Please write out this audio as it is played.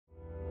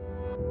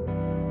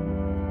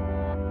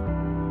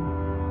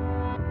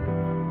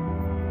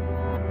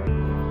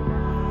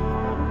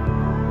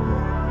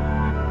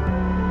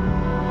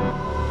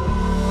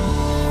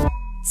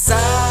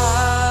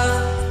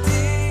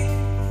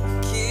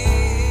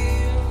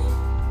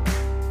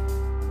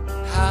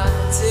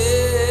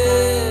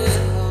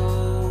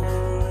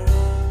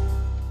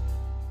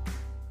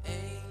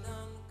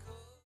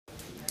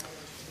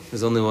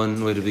There's only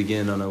one way to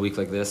begin on a week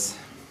like this,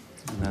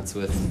 and that's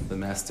with the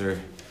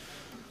master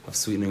of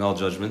sweetening all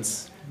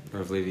judgments,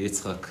 Rav Levi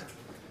Yitzchak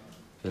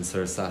ben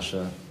Sir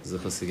Sasha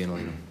Zuchos Yigin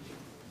Olinu.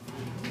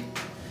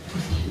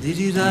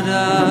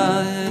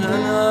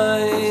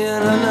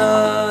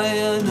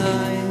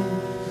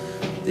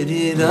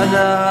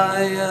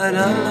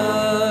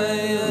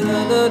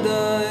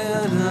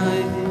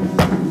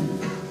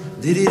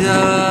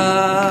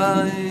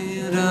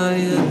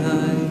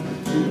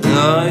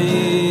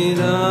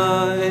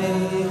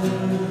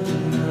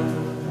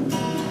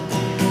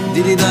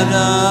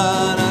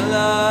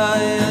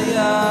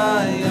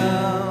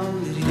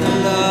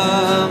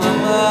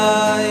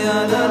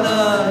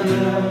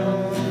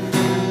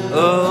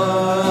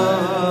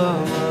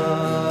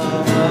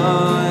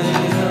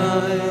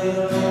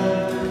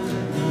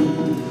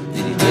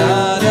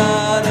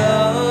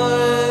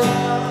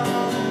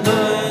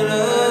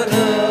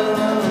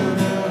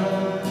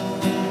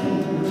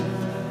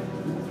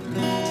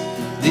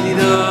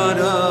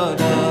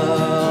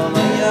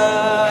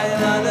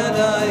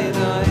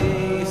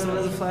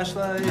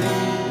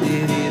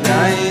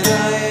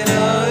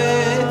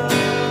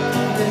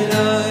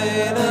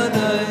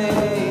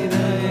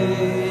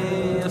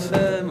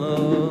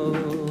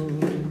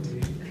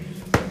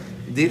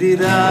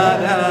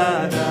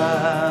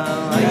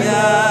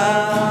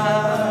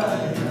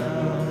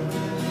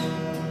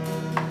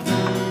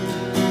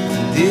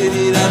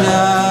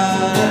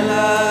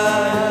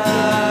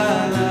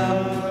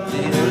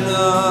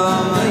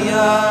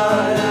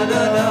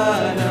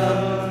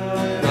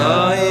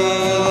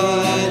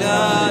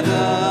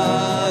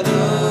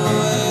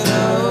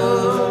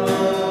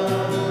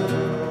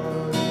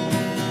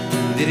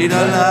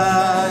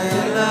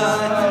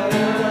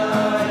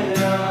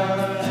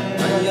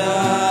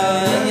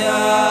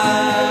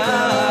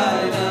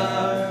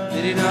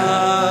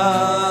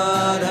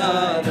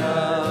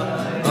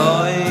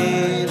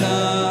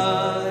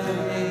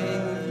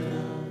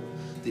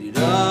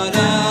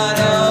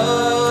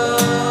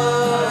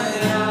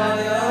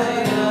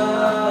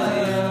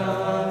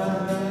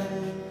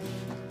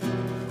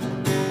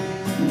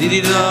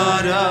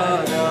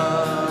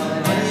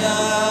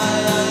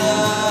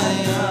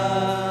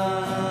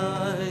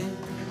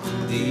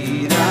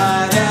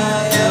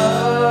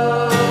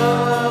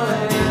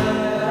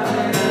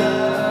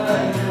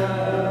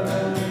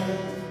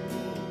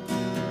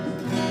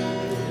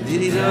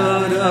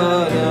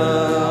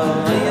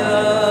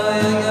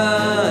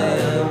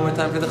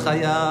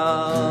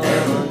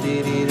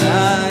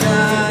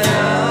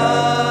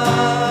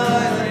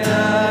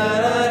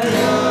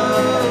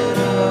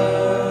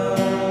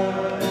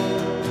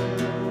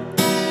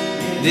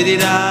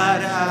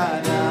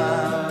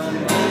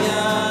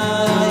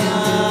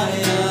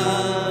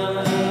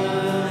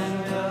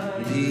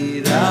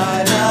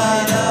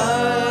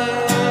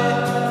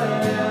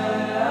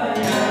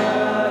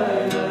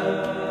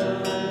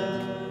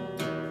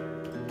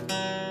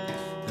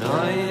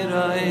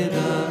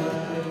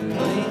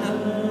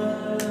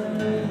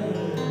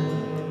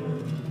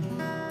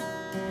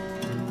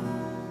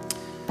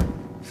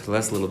 For the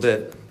last little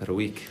bit, about a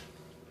week,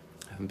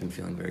 I haven't been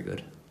feeling very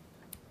good.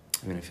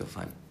 I mean, I feel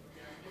fine,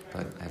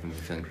 but I haven't been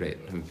feeling great.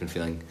 I haven't been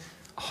feeling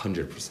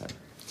 100%.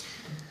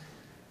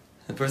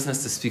 The person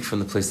has to speak from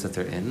the place that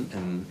they're in,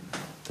 and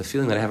the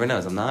feeling that I have right now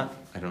is I'm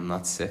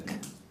not sick,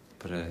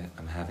 but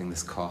I'm having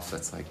this cough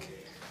that's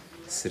like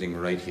sitting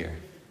right here.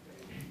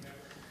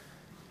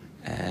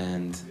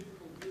 And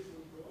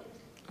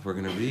we're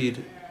going to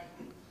read,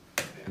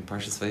 in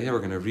Parshas Vayeh, we're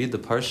going to read the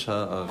Parsha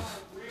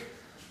of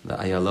the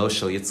Ayalo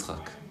Shel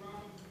Yitzchak,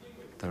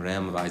 the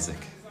ram of Isaac,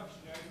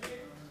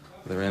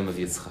 the ram of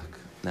Yitzchak.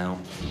 Now,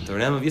 the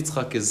ram of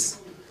Yitzchak is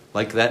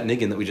like that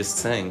niggin that we just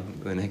sang,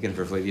 the niggin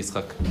for Rav Levi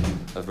Yitzchak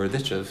of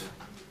Berdichev.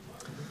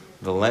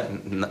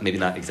 Maybe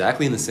not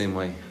exactly in the same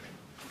way,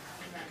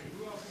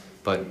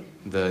 but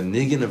the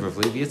niggin of Rav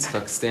Levi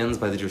Yitzchak stands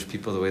by the Jewish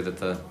people the way that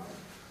the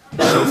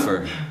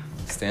shofar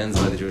stands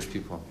by the Jewish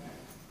people.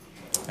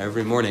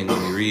 Every morning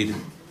when we read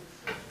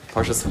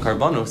Parshas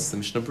HaKarbanos, the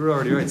Mishnah Berurah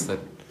already writes that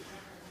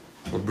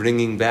we're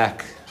bringing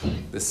back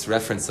this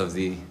reference of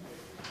the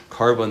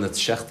carbon that's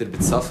shechted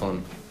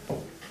b'tzafon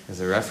as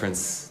a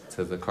reference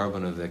to the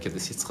carbon of the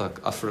Kedes Yitzchak,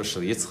 Afro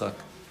Shel Yitzchak,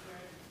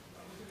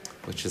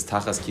 which is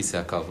Tachas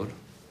Kisei HaKavod.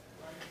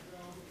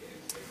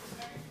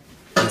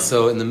 And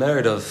so in the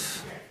merit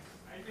of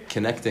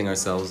connecting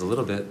ourselves a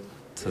little bit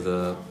to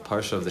the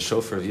Parsha of the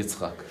Shofar of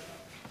Yitzchak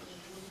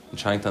and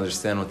trying to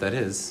understand what that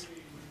is,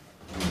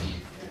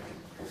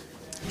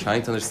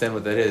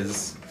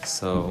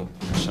 so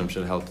Hashem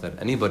should help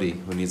that anybody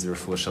who needs a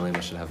refuah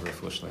shalema should have a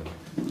refuah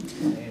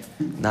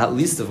shalema. Not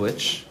least of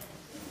which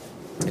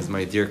is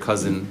my dear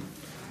cousin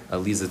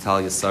Aliza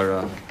Talia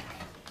Sarah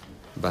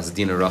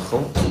Basdina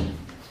Rachel,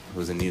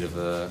 who's in need of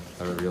a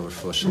real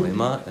refuah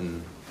shalema,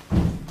 and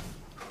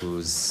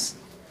whose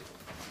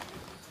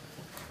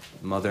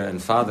mother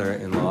and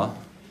father-in-law,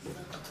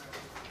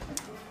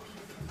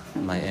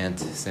 my Aunt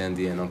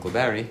Sandy and Uncle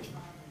Barry,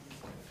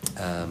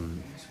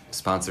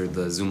 sponsored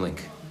the Zoom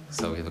link.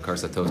 So we have a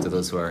Karsa Tov to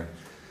those who are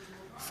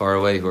far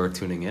away who are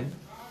tuning in.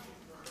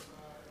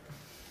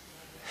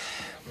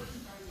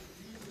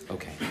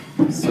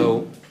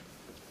 So,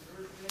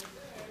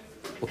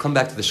 we'll come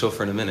back to the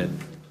shofar in a minute,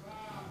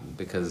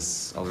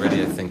 because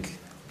already I think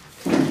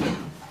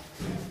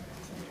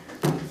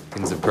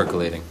things are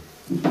percolating.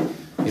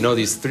 You know,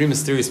 these three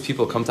mysterious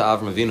people come to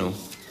Avram Avinu.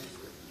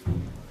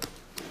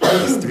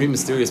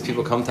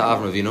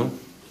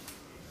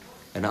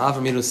 And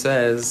Avram Avinu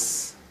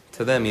says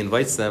to them, he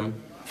invites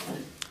them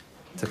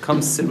to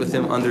come sit with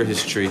him under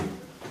his tree.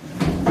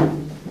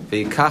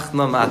 Come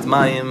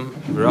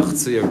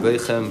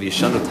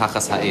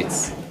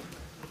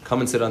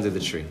and sit under the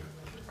tree.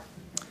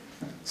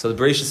 So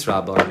the Bereshis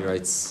Rabbah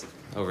writes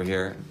over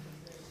here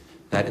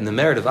that in the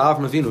merit of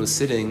Avram Avinu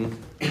sitting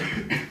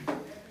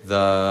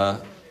the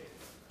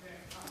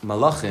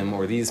malachim,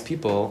 or these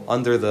people,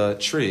 under the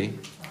tree,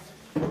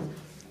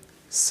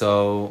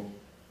 so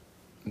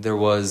there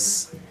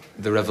was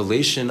the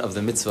revelation of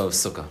the mitzvah of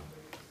Sukkah.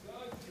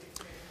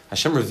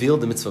 Hashem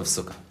revealed the mitzvah of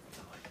Sukkah.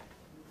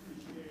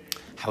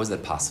 How is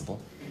that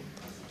possible?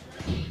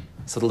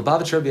 So the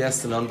Lubavitch Rebbe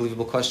asked an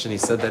unbelievable question. He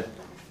said that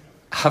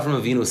Avram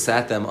Avinu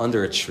sat them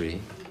under a tree,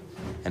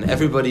 and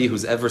everybody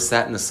who's ever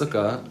sat in a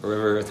sukkah, or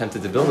ever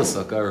attempted to build a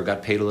sukkah, or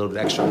got paid a little bit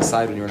extra on the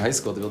side when you were in high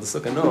school to build a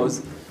sukkah,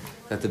 knows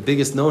that the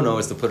biggest no-no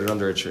is to put it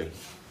under a tree.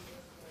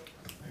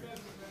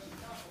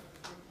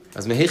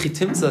 As Mehechi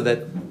Timtza,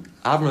 that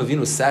Avram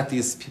Avinu sat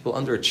these people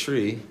under a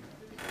tree,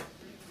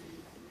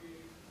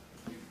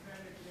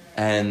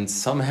 and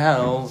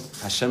somehow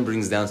Hashem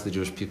brings down to the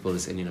Jewish people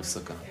this inyan of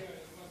Sukkah.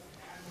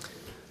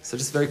 So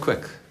just very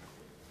quick.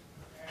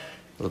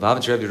 The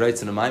Lubavitch Rebbe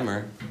writes in a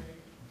Maimer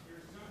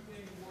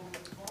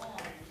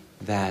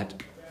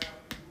that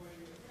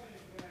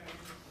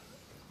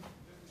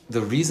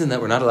the reason that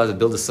we're not allowed to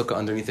build a sukkah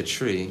underneath a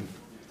tree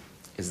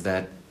is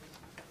that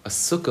a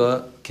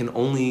sukkah can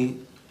only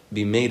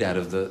be made out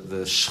of the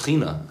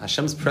Shechina.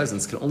 Hashem's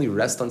presence can only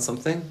rest on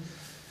something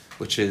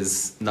which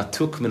is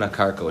natuk min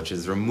akarka, which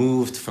is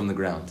removed from the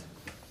ground.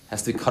 It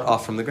has to be cut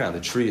off from the ground.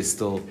 The tree is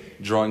still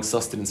drawing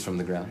sustenance from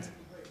the ground.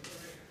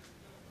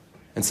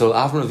 And so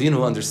Avram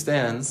Avinu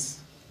understands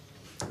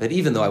that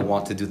even though I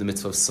want to do the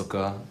mitzvah of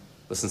sukkah,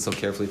 listen so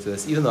carefully to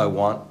this, even though I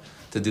want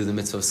to do the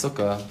mitzvah of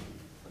sukkah,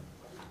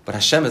 but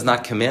Hashem has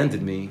not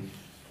commanded me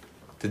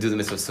to do the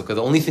mitzvah of sukkah.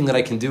 The only thing that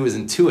I can do is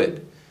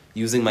intuit,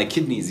 using my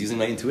kidneys, using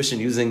my intuition,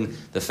 using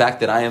the fact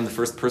that I am the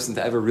first person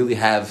to ever really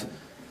have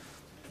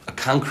a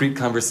concrete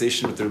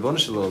conversation with the Ribono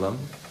Shel Olam.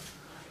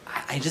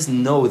 I just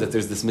know that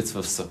there's this mitzvah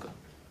of sukkah.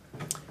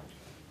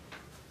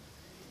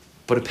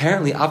 But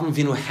apparently Avram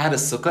Avinu had a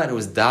sukkah, and it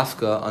was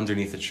dafka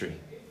underneath a tree.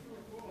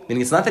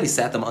 Meaning it's not that he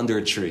sat them under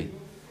a tree,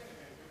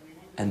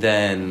 and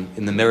then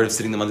in the merit of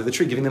sitting them under the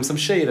tree, giving them some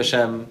shade,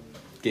 Hashem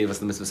gave us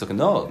the mitzvah of sukkah.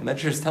 No, the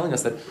Medrash is telling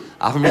us that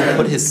Avram Avinu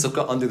put his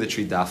sukkah under the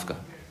tree dafka.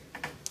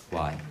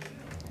 Why?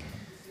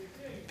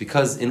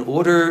 Because in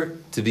order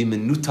to be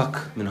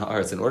menutak min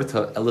ha'aretz, in order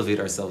to elevate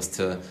ourselves,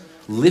 to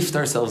lift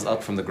ourselves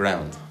up from the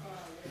ground,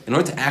 in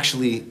order to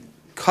actually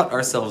cut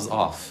ourselves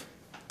off,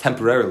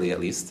 temporarily at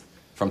least,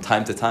 from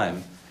time to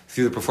time,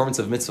 through the performance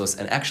of mitzvahs,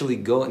 and actually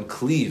go and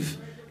cleave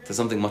to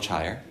something much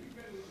higher,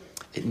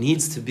 it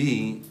needs to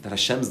be that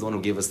Hashem is the one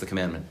who gave us the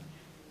commandment.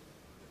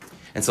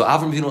 And so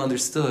Avram Avinu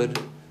understood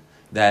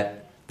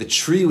that the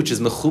tree which is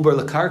mechubar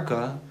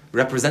lekarka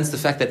represents the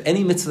fact that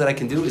any mitzvah that I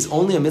can do is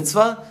only a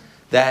mitzvah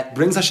that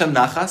brings Hashem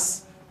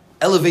nachas,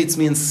 elevates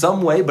me in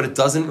some way, but it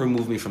doesn't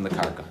remove me from the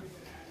karka.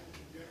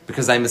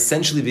 Because I'm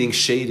essentially being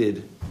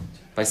shaded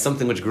by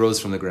something which grows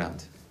from the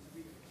ground.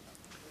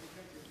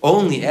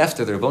 Only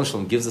after the Ribono Shel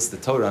Olam gives us the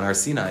Torah on Har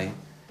Sinai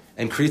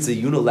and creates a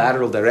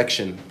unilateral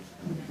direction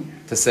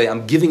to say,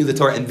 I'm giving you the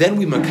Torah, and then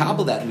we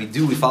makabel that, and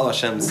we follow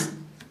Hashem's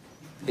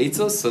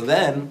eitzos, so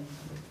then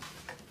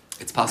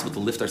it's possible to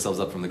lift ourselves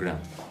up from the ground.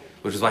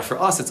 Which is why for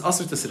us, it's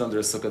usher to sit under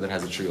a sukkah that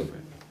has a tree over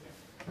it.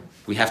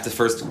 We have to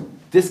first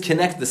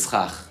disconnect the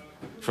schach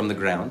from the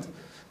ground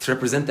to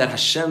represent that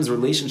Hashem's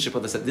relationship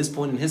with us at this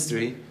point in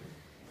history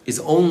is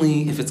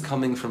only if it's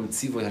coming from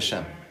Tzivoy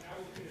Hashem.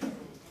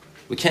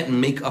 We can't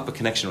make up a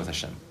connection with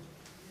Hashem.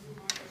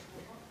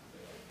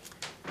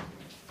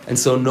 And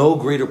so no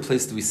greater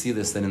place do we see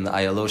this than in the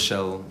Ayalo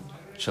Shel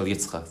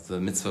Yitzchak, the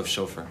mitzvah of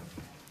shofar.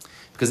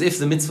 Because if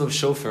the mitzvah of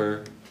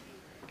shofar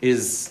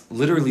is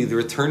literally the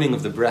returning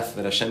of the breath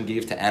that Hashem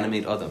gave to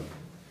animate Adam,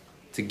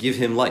 to give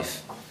him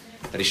life,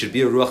 that he should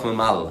be a ruach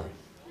mamala.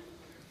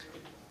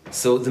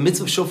 So the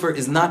mitzvah of shofar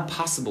is not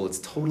possible, it's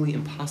totally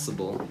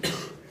impossible,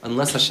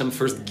 unless Hashem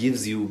first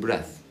gives you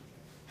breath.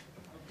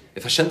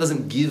 If Hashem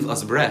doesn't give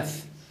us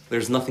breath,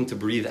 there's nothing to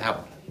breathe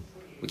out.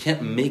 We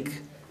can't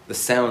make the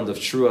sound of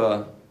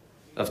trua,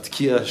 of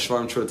tekiah,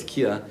 shvarm trua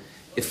tekiah,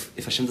 if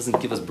Hashem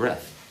doesn't give us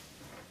breath.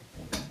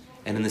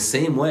 And in the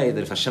same way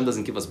that if Hashem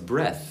doesn't give us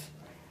breath,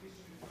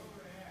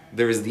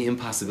 there is the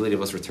impossibility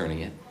of us returning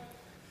it.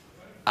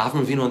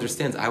 Avram Avinu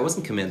understands, I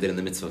wasn't commanded in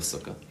the mitzvah of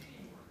sukkah.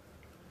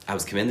 I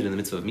was commanded in the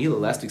mitzvah of Milah.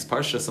 Last week's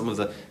parsha,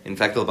 in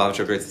fact, the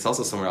Lubavitch writes this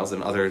also somewhere else,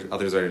 and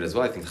others write it as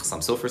well. I think Chassam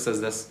Sofer says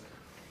this,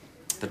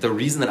 that the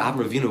reason that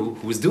Avram Avinu,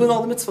 who was doing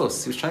all the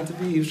mitzvahs, he was trying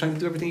to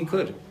do everything he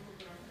could.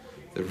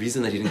 The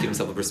reason that he didn't give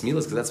himself a bris milah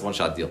is because that's a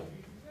one-shot deal.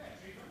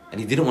 And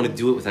he didn't want to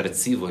do it without a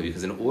tzivoy,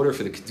 because in order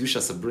for the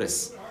Kedushas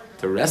Bris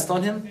to rest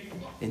on him,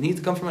 it needs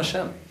to come from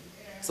Hashem.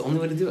 It's the only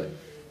way to do it.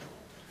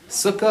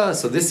 Sukkah,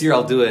 so this year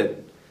I'll do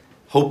it,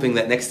 hoping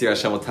that next year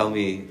Hashem will tell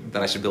me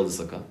that I should build a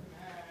sukkah.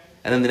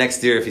 And then the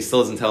next year, if he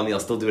still doesn't tell me, I'll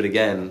still do it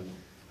again.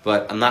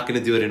 But I'm not going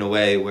to do it in a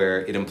way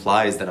where it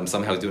implies that I'm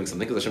somehow doing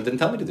something, because Hashem didn't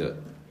tell me to do it.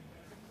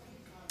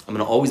 I'm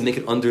going to always make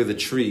it under the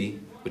tree,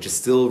 which is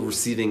still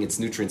receiving its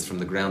nutrients from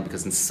the ground,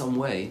 because in some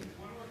way,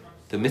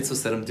 the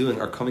mitzvahs that I'm doing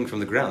are coming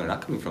from the ground. They're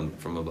not coming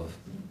from above.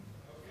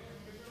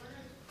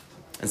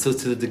 And so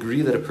to the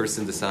degree that a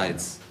person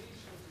decides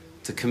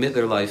to commit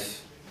their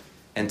life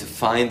and to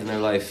find in their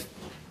life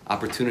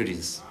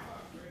opportunities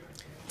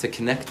to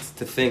connect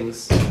to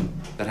things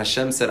that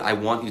Hashem said, I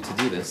want you to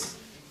do this,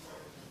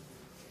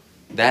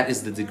 that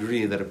is the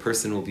degree that a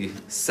person will be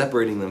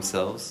separating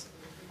themselves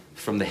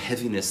from the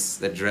heaviness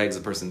that drags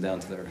a person down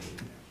to the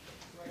earth.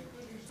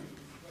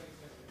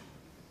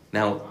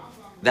 Now,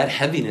 that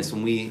heaviness,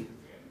 when we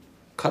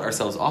cut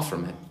ourselves off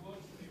from it,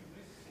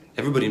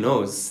 everybody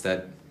knows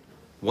that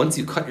once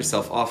you cut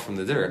yourself off from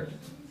the dirt,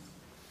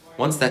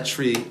 once that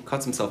tree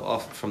cuts himself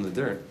off from the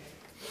dirt,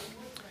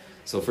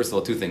 so first of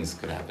all, two things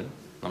could happen.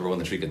 Number one,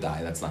 the tree could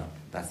die. That's not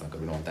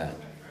good. We don't want that.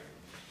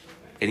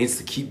 It needs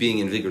to keep being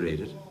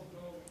invigorated.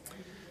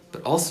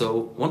 But also,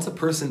 once a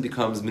person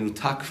becomes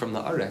minutak from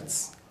the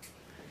aretz,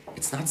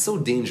 it's not so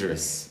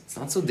dangerous. It's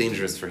not so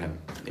dangerous for him.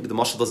 Maybe the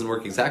mashal doesn't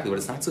work exactly, but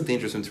it's not so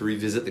dangerous for him to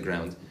revisit the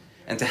ground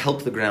and to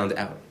help the ground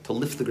out, to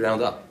lift the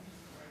ground up.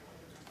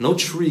 No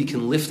tree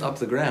can lift up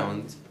the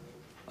ground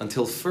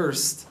until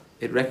first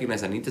it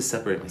recognizes, I need to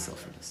separate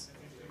myself from this.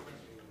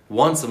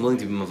 Once I'm willing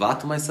to be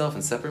mavato myself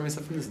and separate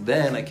myself from this,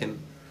 then I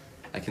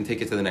can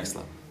take it to the next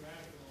level.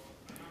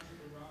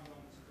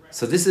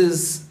 So this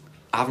is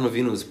Avram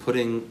Avinu's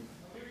putting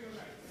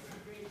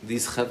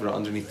these chevra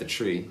underneath the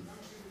tree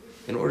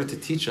in order to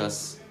teach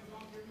us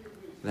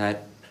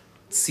that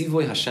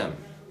Tzivoy Hashem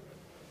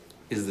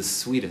is the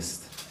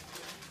sweetest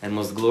and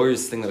most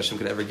glorious thing that Hashem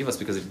could ever give us,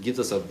 because it gives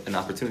us an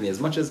opportunity. As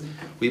much as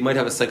we might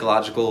have a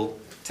psychological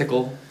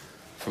tickle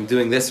from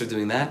doing this or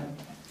doing that,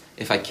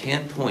 if I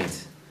can't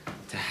point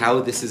to how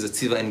this is a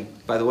tziva,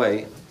 and by the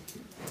way,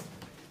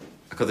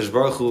 HaKadosh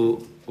Baruch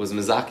Hu was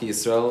Mizaki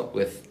Yisrael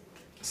with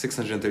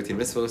 613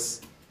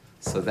 mitzvos,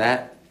 so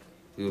that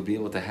we will be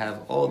able to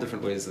have all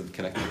different ways of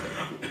connecting to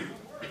Him.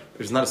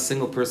 There's not a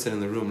single person in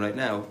the room right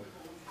now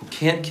who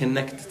can't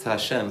connect to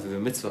Hashem through the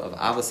mitzvah of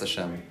Avas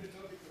Hashem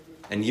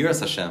and Yiras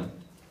Hashem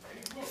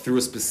through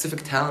a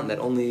specific talent that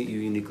only you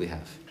uniquely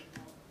have.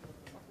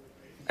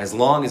 As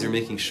long as you're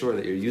making sure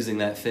that you're using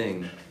that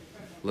thing,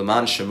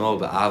 Laman Shemo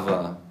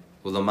Ba'ava,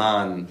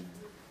 Ulaman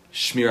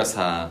Shmiras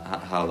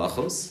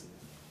Ha'alachos,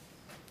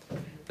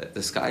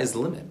 the sky is the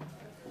limit.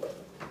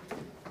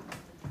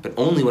 But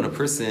only when a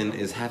person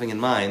is having in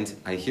mind,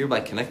 I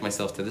hereby connect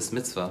myself to this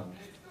mitzvah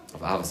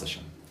of Avas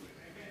Hashem,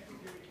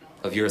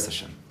 of Yiras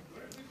Hashem.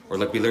 Or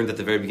like we learned at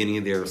the very beginning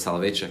of the year of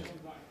Soloveitchik,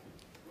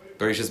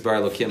 Bereshis bara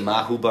Elokim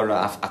mahu bara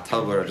af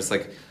atal bara, just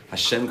like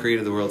Hashem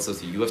created the world, so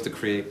you have to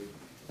create.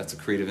 That's a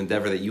creative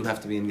endeavor that you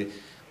have to be in.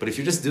 But if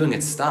you're just doing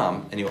it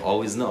stam, and you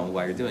always know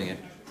why you're doing it,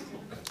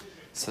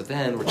 so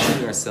then we're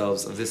cheating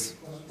ourselves of this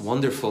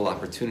wonderful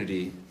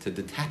opportunity to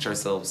detach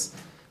ourselves,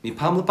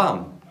 mipam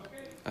lepam,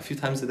 a few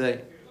times a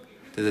day,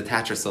 to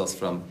detach ourselves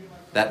from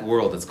that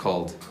world that's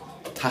called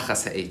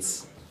tachas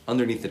ha'etz,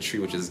 underneath the tree,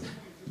 which is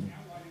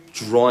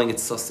drawing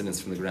its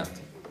sustenance from the ground.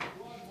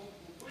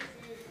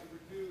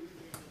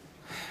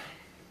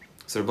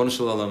 So Rabbanu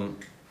Shalom,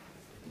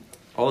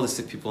 all the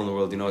sick people in the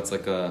world, it's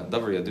like a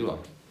davar yadua,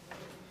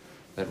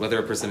 that whether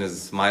a person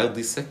is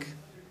mildly sick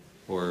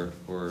or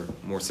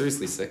more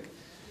seriously sick,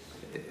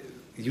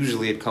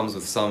 usually it comes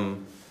with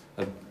some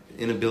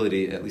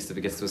inability, at least if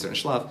it gets to a certain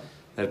shlav,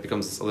 that it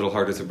becomes a little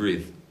harder to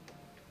breathe.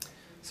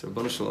 So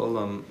Rabbanu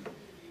Shalom,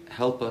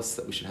 help us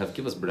that we should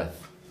give us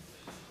breath,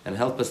 and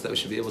help us that we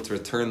should be able to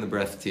return the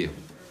breath to you.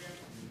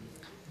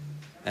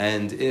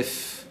 And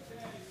if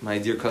my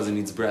dear cousin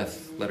needs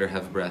breath, let her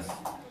have breath.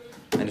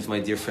 And if my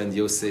dear friend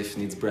Yosef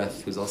needs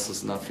breath, who's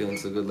also not feeling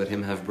so good, let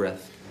him have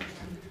breath.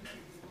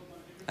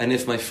 And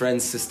if my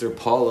friend's sister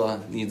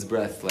Paula needs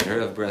breath, let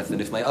her have breath. And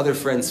if my other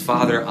friend's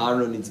father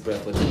Aaron needs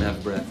breath, let him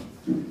have breath.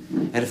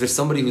 And if there's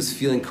somebody who's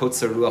feeling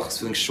kotzer ruach, who's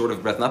feeling short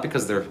of breath, not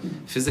because they're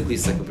physically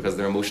sick, but because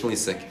they're emotionally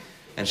sick,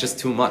 and it's just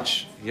too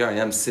much. Here I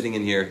am sitting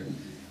in here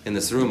in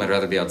this room, I'd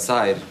rather be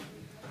outside.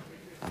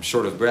 I'm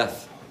short of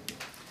breath.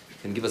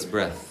 Then give us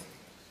breath.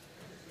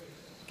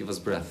 Give us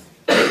breath.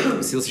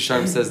 Mesilas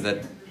Yesharim says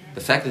that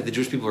the fact that the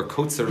Jewish people were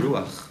kotzer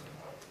ruach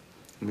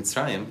in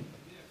Mitzrayim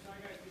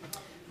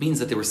means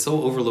that they were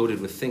so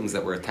overloaded with things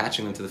that were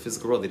attaching them to the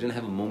physical world, they didn't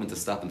have a moment to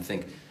stop and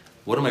think,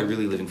 what am I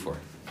really living for?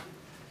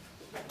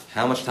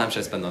 How much time should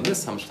I spend on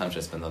this? How much time should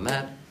I spend on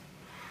that?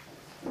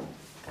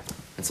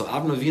 And so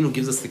Avram Avinu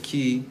gives us the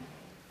key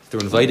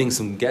through inviting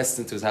some guests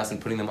into his house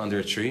and putting them under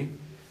a tree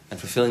and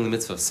fulfilling the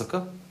mitzvah of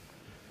sukkah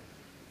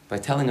by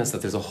telling us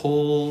that there's a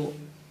whole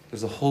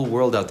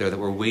world out there that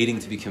we're waiting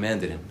to be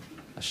commanded in.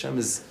 Hashem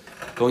is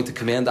going to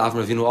command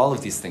Avram Avinu all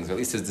of these things, or at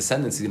least his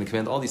descendants, he's going to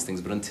command all these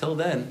things. But until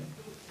then,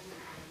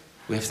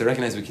 we have to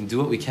recognize we can do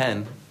what we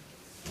can,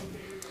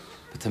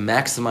 but to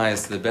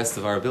maximize to the best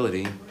of our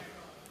ability,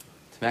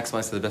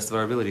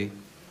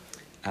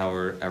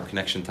 our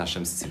connection to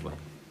Hashem's tzivah.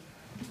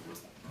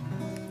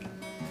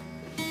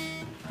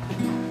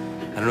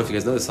 I don't know if you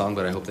guys know the song,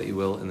 but I hope that you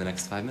will in the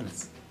next 5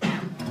 minutes.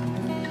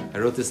 I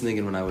wrote this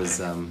niggin when I was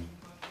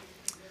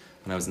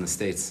in the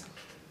States,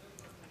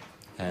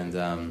 and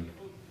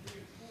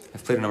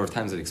I've played it a number of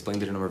times. I've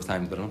explained it a number of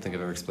times, but I don't think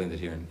I've ever explained it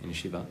here in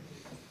yeshiva.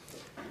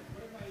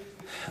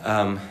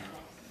 It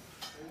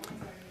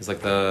was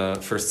like the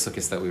first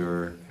sukkahs that we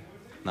were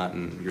not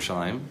in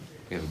Yerushalayim.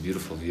 We have a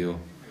beautiful view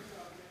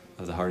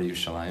of the heart of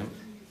Yerushalayim,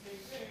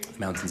 the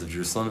mountains of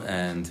Jerusalem,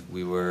 and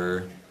we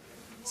were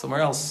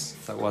somewhere else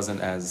that wasn't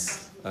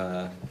as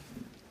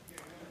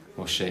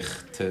sheikh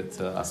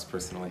to us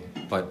personally,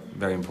 but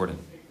very important.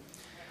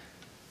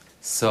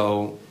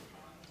 So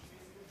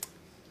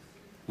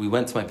we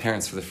went to my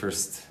parents for the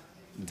first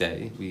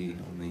day. We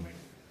only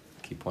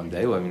keep one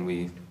day. Well, I mean,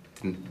 we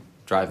didn't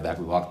drive back,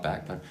 we walked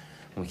back. But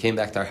when we came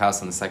back to our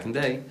house on the second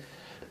day,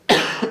 we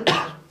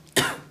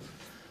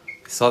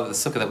saw that the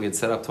sukkah that we had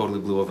set up totally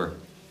blew over,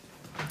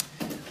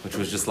 which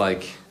was just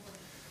like,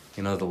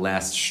 the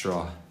last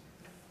straw.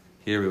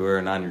 Here we were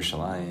in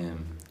Yerushalayim.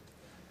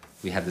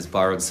 We had this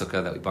borrowed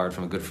sukkah that we borrowed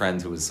from a good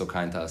friend who was so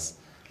kind to us.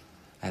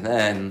 And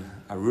then,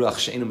 a ruach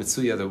she'enu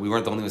mitzuya, that we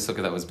weren't the only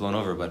sukkah that was blown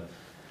over, but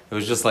it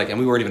was just like, and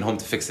we weren't even home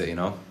to fix it,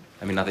 I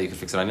mean, not that you could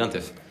fix it on Yom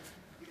Tif.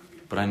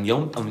 But on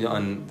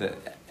the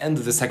end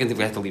of the second day,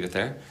 we had to leave it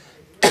there.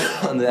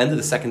 On the end of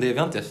the second day of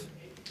Yom Tif.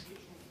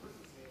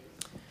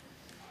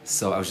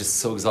 So I was just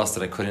so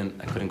exhausted, I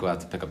couldn't go out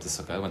to pick up the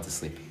sukkah. I went to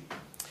sleep.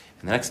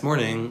 And the next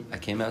morning, I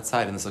came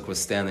outside and the sukkah was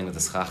standing with the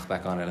schach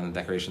back on it and the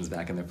decorations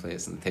back in their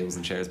place and the tables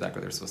and chairs back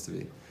where they were supposed to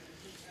be.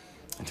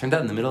 And it turned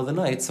out in the middle of the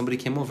night, somebody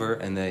came over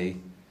and they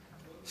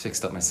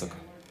fixed up my sukkah.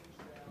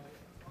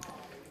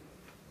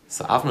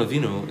 So Avram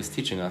Avinu is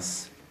teaching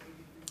us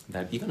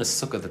that even a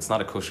sukkah that's not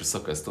a kosher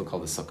sukkah is still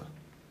called a sukkah.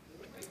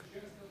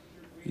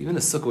 Even a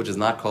sukkah which is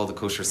not called a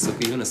kosher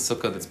sukkah, even a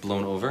sukkah that's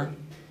blown over,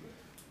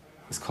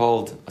 is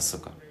called a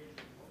sukkah.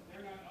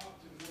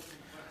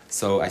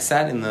 So I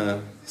sat in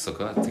the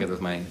sukkah together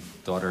with my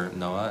daughter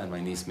Noah and my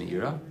niece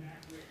Meira,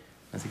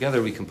 and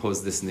together we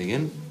composed this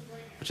niggin,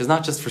 which is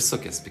not just for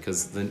sukkahs,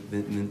 because the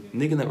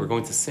niggin that we're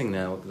going to sing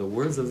now, the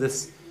words of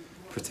this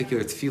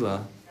particular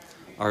tefillah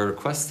are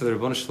requests to the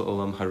Rebbeinu Shel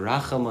Olam,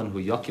 Harachaman hu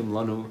yakim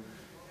lanu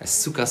es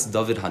sukas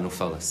David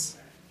hanufalas.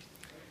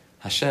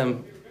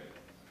 Hashem,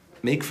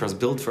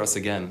 build for us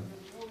again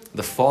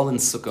the fallen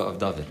sukkah of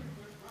David.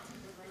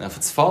 Now, if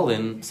it's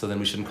fallen, so then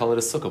we shouldn't call it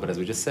a sukkah. But as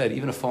we just said,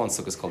 even a fallen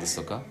sukkah is called a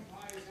sukkah.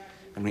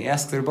 And we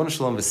ask the Rebbeinu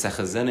Shalom,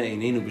 v'sechazene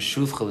eineinu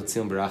b'shuv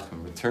chalitzion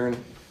b'rachmim,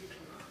 return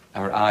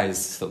our eyes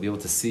so that we'll be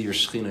able to see your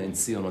Shekhinah in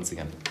Zion once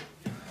again.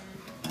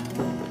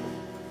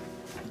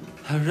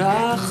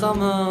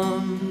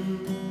 Harachaman,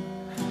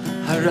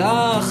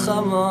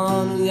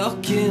 harachaman,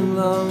 yakim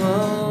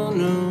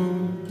lamanu,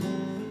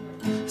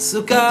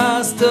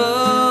 sukas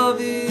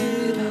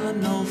David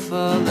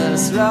hanofal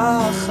es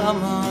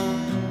rachaman.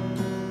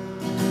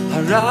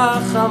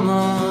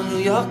 Harachaman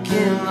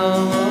yakim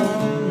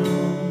lamanu,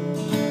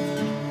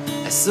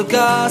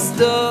 sukas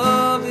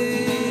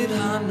David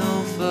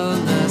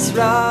hanofal es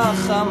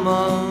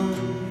rachaman.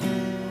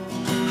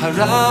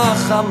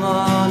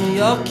 Harachaman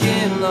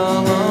yakim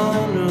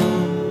lamanu,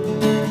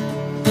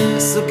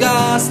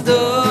 sukas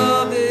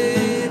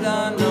David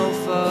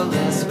hanofal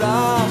es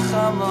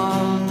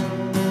rachaman.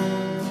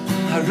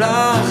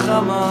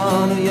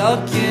 Harachaman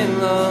yakim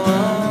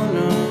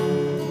lamanu,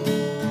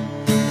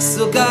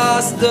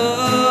 sukas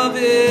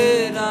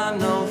David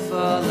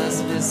hanofal es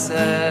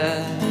v'sechazena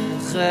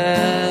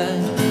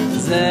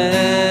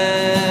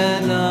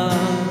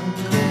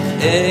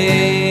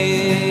eineinu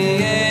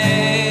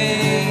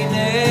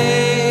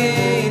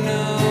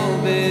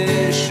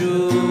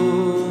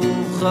b'shuv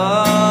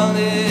chalitzion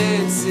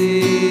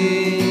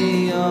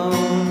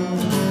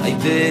ay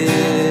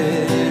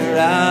b'rachamim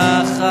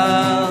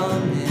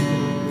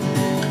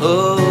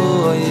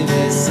oy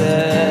v'sechazena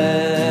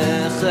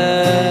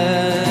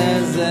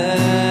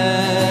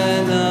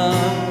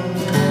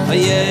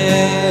eineinu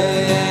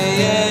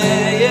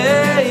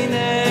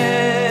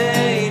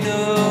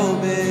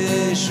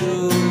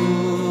b'shuv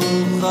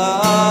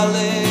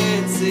chalitzion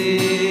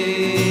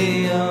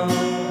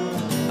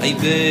ay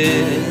b'rachamim.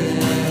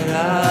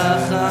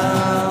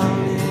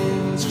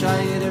 Let's try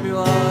it,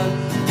 everyone.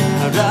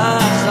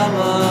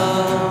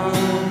 Harachaman,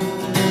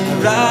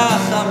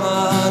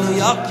 harachaman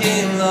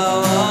yakim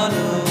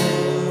lanu,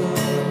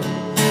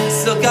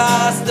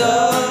 sukas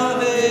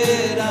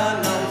David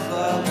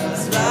hanofal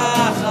es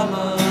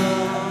rachaman.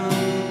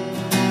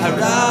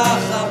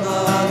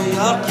 Harachaman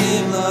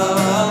yakim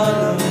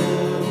lanu,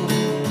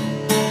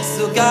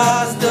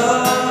 sukas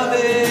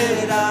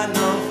David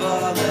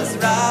hanofal es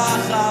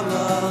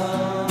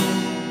rachaman.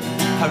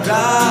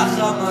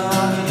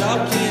 Harachaman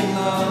yakim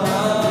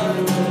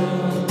lanu,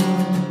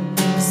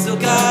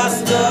 sukas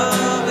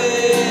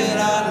David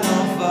hanofal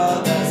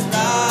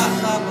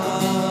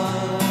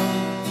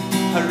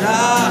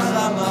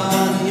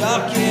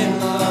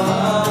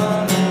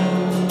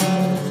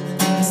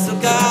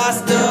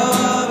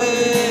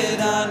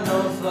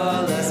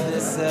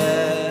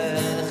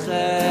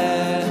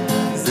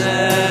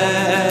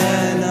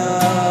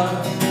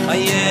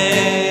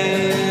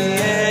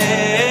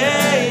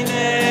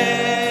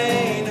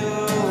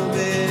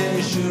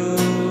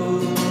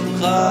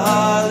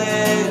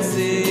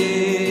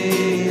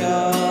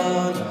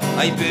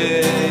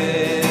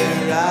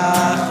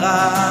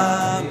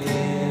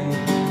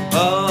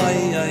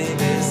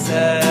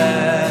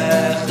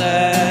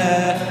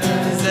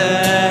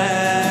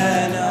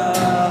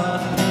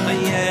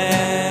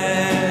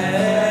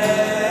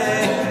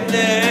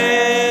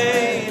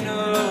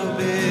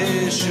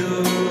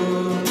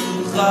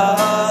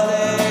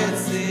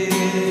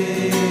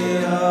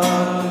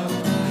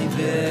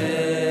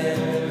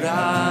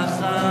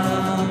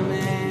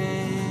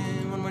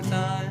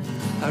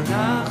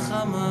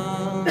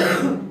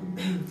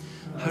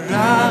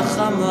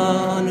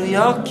Rachamanu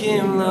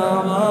Yakim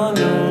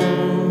Lavanu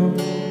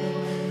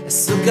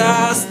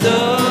Sugas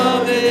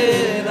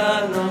David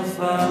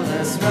Anofal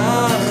Es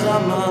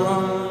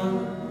Rachaman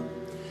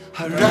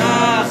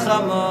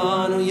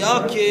Harachamanu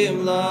Yakim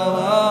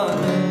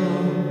Lavanu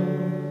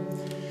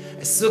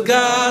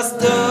Sugas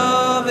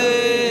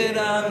David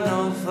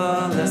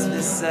Anofal Es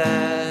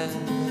Visecher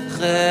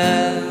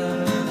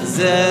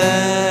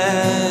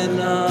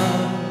Zena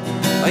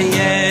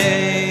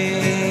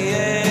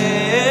Ayeinu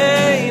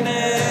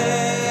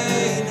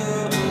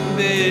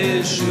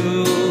Bishuchal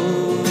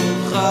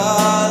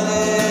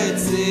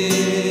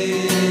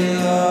Etzion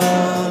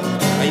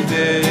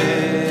Ayberachamim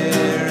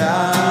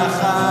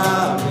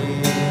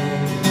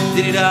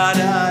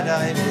Diri-da-da-da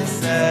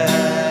Visecher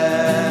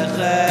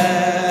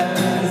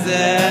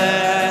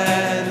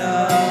Zena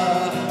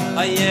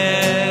Ayeinu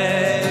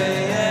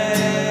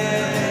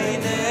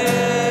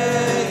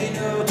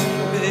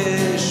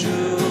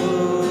Bishuchal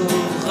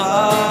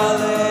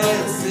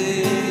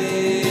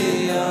Etzion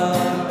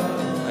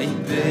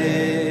Ayberachamim.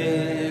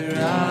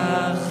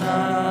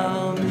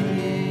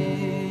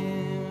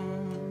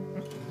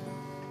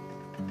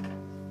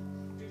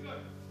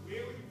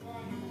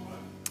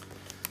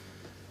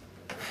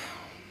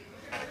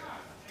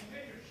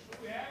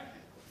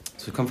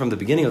 So we come from the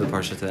beginning of the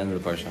parsha to the end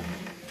of the parsha.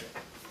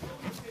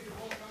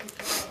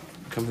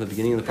 We come from the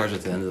beginning of the parsha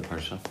to the end of the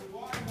parsha.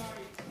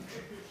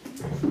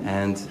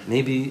 And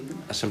maybe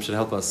Hashem should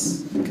help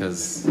us,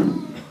 because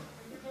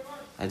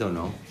I don't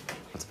know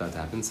what's about to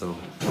happen. So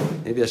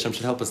maybe Hashem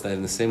should help us that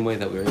in the same way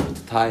that we were able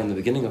to tie in the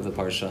beginning of the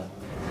parsha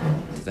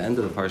to the end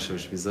of the parsha, we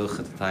should be zocheh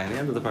to tie in the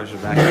end of the parsha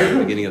back to the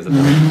beginning of the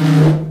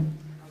parsha.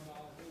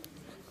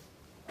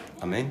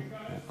 Amen?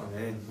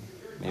 Amen.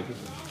 Maybe?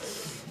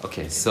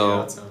 Okay,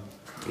 so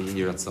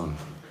Yiratzon.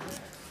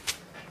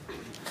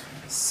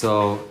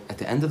 So at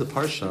the end of the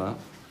parsha,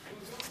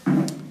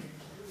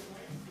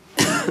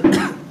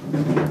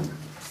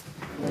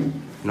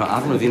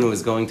 Avram Avinu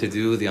is going to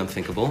do the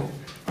unthinkable.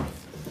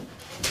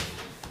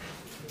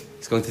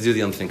 He's going to do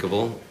the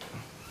unthinkable.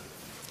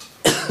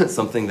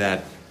 Something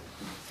that,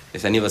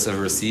 if any of us ever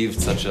received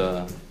such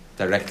a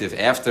directive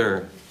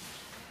after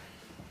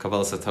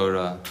Kabbalah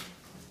Satorah,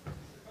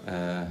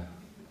 it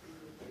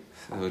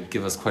would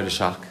give us quite a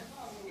shock.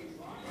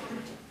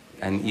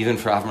 And even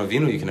for Avram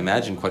Avinu, you can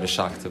imagine quite a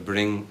shock to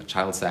bring a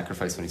child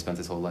sacrifice when he spent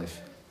his whole life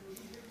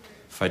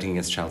fighting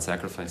against child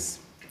sacrifice.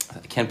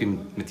 It can't be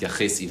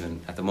mityaches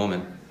even at the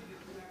moment.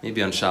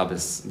 Maybe on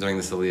Shabbos, during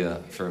this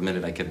aliyah, for a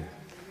minute I could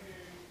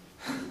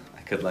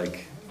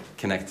like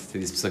connect to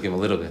these psukim a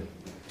little bit.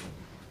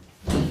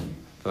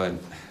 But,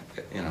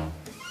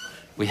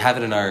 we have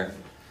it in our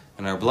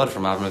blood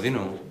from Avram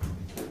Avinu.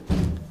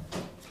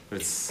 But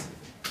it's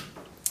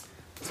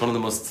one of the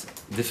most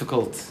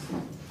difficult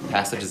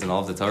passages in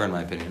all of the Torah, in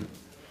my opinion.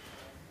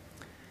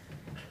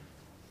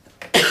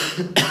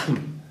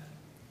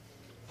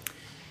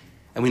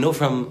 And we know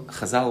from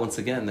Chazal, once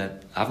again,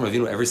 that Avram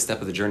Avinu, every step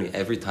of the journey,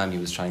 every time he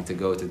was trying to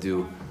go to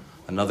do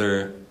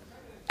another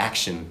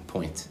action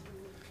point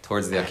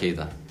towards the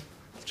Akedah,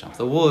 to chop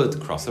the wood, to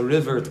cross a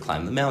river, to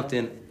climb the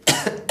mountain,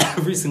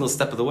 every single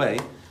step of the way,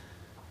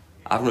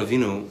 Avram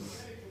Avinu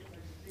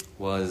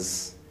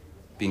was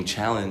being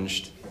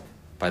challenged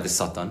by the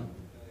Satan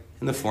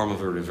in the form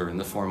of a river, in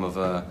the form of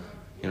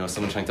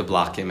someone trying to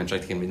block him and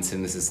trying to convince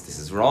him this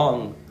is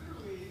wrong.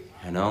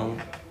 Avram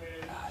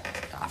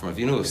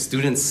Avinu,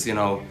 students,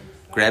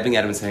 grabbing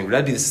at him and saying,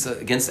 Rebbe, this is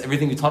against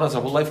everything you taught us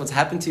our whole life. What's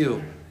happened to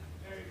you?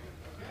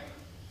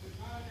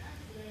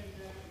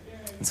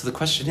 And so the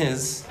question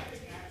is,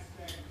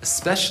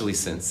 especially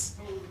since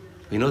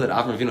we know that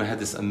Avram Avinu had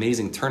this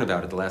amazing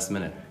turnabout at the last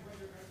minute.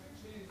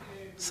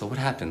 So what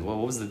happened? What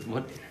was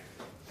what?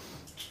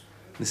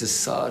 This is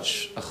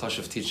such a chush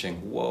of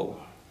teaching. Whoa.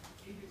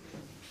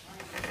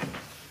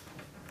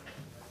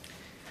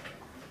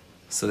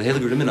 So the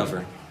Heilige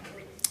Rimenover,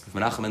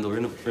 Menachem Mendel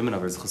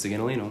Rimenover, is Chosig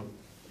Aleinu.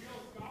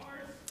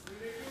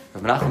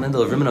 Menachem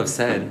Mendel Rimenov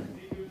said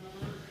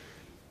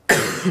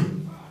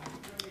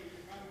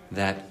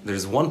that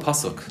there's one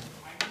pasuk.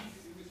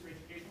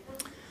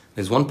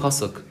 There's one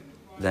pasuk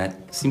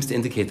that seems to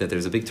indicate that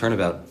there's a big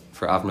turnabout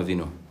for Avram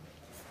Avinu.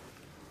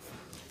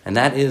 And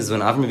that is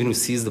when Avram Avinu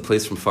sees the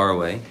place from far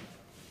away.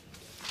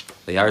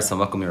 Let's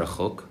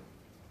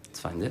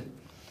find it.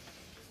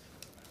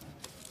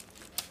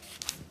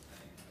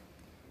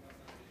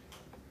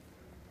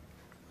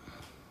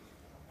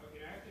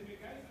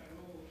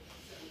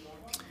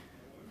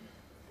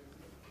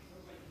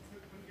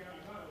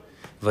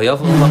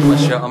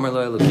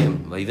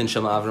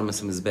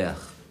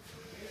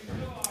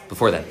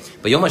 Before that,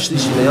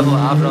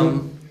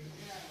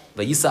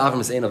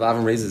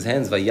 Avram raises his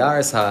hands.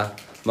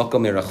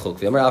 Makom mirachuk.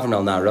 V'yomer Avram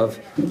al na'arav,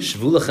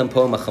 shvu lechem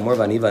po machamor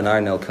v'ani v'anar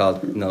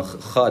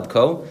nelchad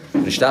ko,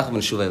 v'nishtach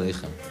v'nishuv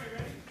eleichem.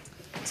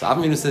 So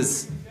Avram Avinu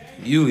says,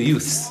 you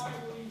youths,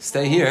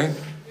 stay here,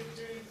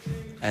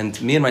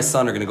 and me and my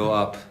son are going to go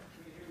up,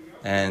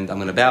 and I'm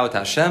going to bow to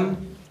Hashem,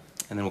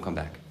 and then we'll come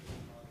back.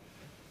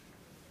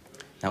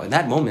 Now in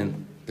that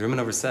moment, the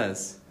Rimenover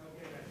says,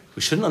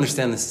 we shouldn't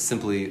understand this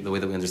simply the way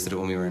that we understood it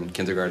when we were in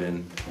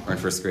kindergarten, or in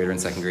first grade, or in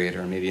second grade,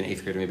 or maybe in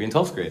 8th grade, or maybe in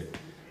 12th grade.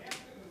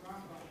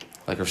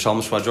 Like Rav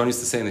Shalom Shvadron used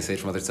to say, and they say it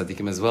from other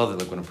tzaddikim as well, that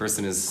like when a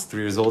person is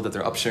 3 years old, that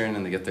they're upsherin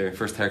and they get their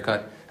first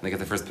haircut, and they get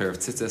their first pair of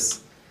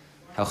tzitzis,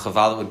 how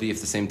chaval it would be if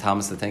the same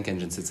Thomas the Tank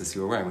Engine tzitzis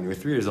you were wearing when you were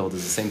 3 years old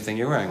is the same thing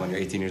you're wearing when you're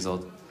 18 years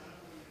old.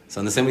 So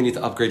in the same way, you need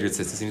to upgrade your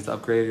tzitzis, you need to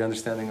upgrade your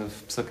understanding of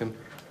psukim.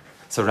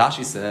 So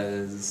Rashi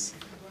says,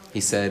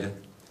 he said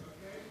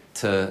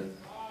to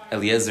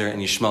Eliezer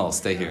and Yishmael,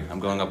 stay here, I'm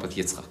going up with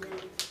Yitzchak.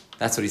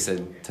 That's what he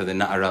said to the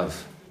Na'arav.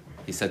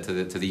 He said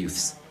to the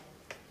youths.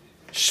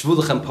 Shvu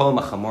lechem po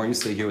machamor, you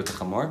stay here with the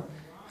chamor,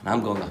 and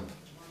I'm going up.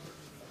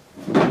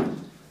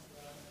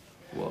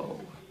 Whoa.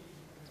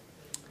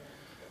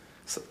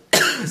 So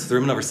the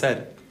Rebbe never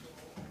said,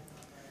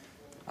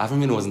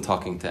 Avram Avinu wasn't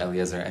talking to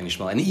Eliezer and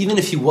Yishmael, and even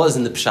if he was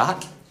in the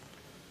Pshat,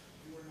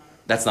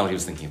 that's not what he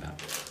was thinking about.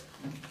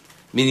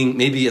 Meaning,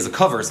 maybe as a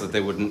cover, so that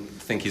they wouldn't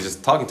think he's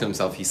just talking to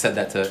himself, he said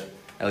that to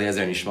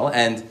Eliezer and Yishmael,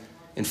 and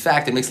in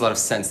fact, it makes a lot of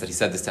sense that he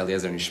said this to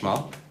Eliezer and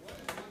Yishmael,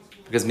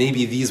 because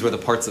maybe these were the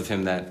parts of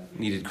him that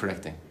needed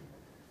correcting.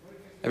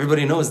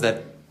 Everybody knows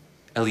that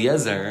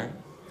Eliezer,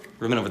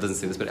 Rubenova doesn't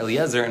say this, but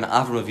Eliezer and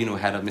Avram Avinu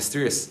had a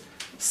mysterious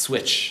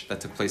switch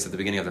that took place at the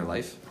beginning of their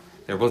life.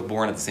 They were both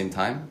born at the same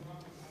time,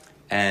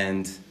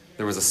 and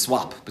there was a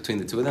swap between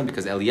the two of them,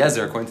 because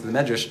Eliezer, according to the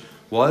Medrash,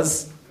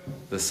 was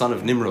the son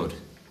of Nimrod.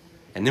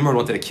 And Nimrod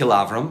wanted to kill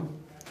Avram,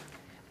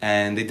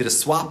 and they did a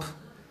swap,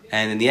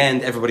 and in the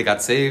end, everybody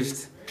got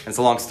saved. And it's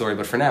a long story,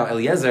 but for now,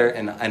 Eliezer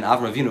and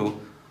Avram Avinu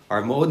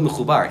are Mo'od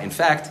Mechubar. In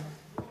fact,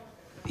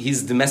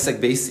 he's the Mesek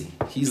Beisi.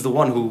 He's the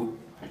one who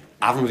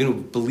Avram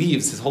Avinu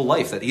believes his whole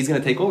life that he's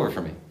going to take over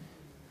for me.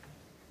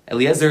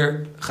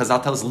 Eliezer,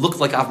 Chazal tells us, looked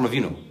like Avram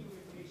Avinu.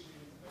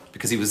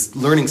 Because he was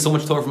learning so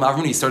much Torah from Avram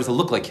Avinu, he started to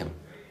look like him.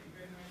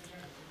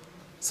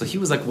 So he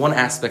was like one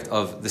aspect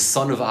of the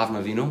son of Avram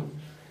Avinu,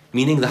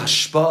 meaning the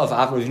hashpah of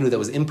Avram Avinu that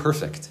was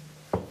imperfect,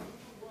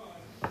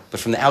 but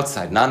from the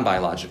outside,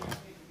 non-biological.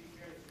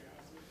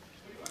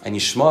 And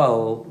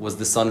Yishmael was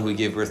the son who he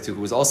gave birth to,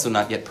 who was also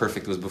not yet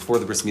perfect. It was before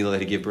the bris milah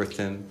that he gave birth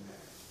to him.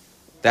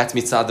 That's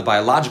mitzad, the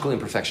biological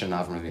imperfection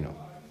of Avram Avinu.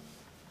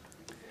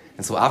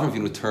 And so Avram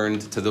Avinu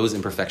turned to those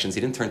imperfections.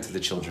 He didn't turn to the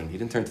children. He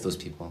didn't turn to those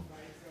people.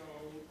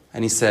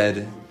 And he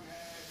said,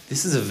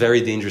 this is a very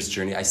dangerous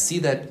journey. I see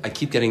that I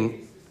keep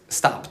getting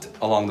stopped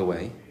along the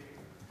way.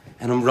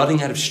 And I'm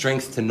running out of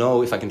strength to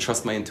know if I can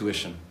trust my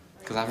intuition.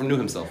 Because Avram knew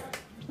himself.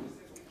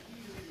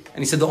 And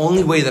he said, the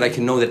only way that I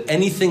can know that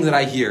anything that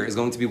I hear is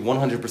going to be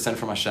 100%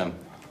 from Hashem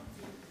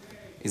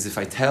is if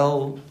I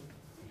tell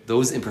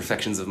those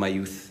imperfections of my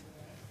youth,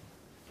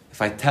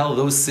 if I tell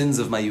those sins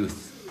of my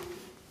youth,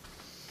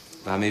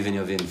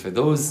 for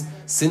those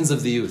sins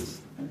of the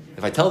youth,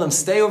 if I tell them,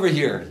 stay over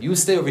here, you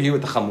stay over here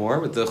with the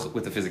chamor, with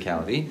the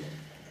physicality,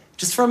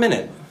 just for a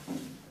minute.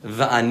 I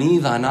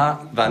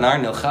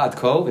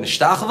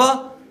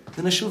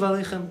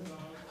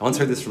once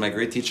heard this from my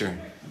great teacher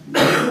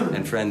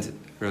and friend,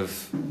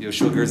 Rav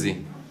Yoshua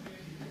Gerzi,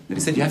 that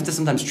he said you have to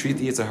sometimes treat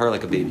the Yetzer Hara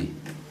like a baby.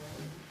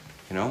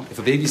 You know, if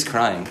a baby's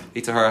crying,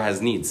 Yetzer Hara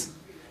has needs.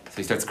 So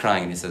he starts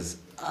crying and he says,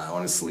 I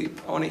want to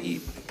sleep, I want to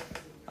eat,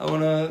 I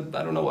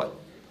don't know what.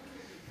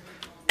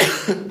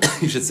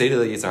 You should say to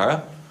the Yetzer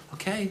Hara,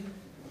 okay,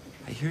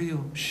 I hear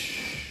you,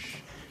 shh,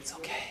 it's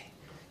okay,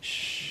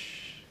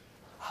 shh,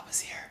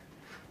 Abba's here,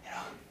 you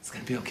know, it's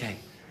going to be okay.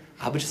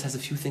 Abba just has a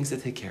few things to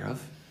take care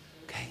of,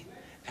 okay,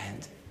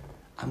 and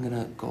I'm going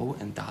to go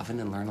and daven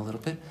and learn a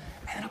little bit,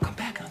 and then I'll come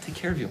back and I'll take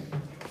care of you.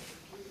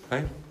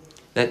 Right?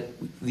 That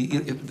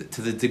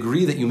to the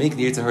degree that you make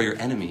the Yetzer Hara your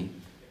enemy,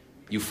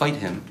 you fight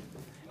him,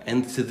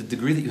 and to the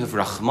degree that you have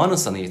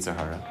Rachmanus on the Yetzer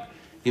Hara,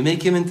 you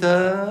make him into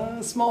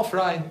a small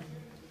fry.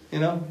 You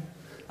know?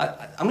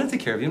 I'm going to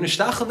take care of you. I'm going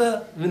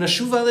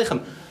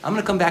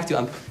to come back to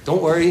you.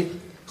 Don't worry,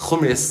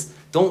 Chumris.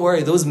 Don't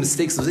worry, those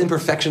mistakes, those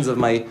imperfections of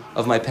my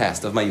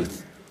past, of my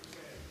youth.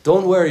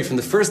 Don't worry, from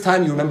the first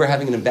time you remember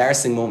having an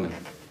embarrassing moment,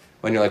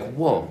 when you're like,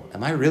 whoa,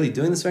 am I really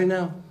doing this right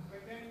now?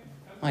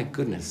 My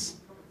goodness.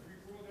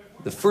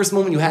 The first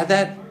moment you had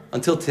that,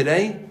 until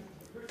today,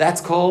 that's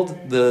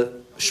called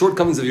the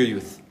shortcomings of your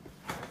youth.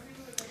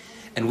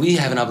 And we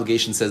have an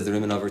obligation, says the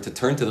Rimon Over, to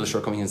turn to those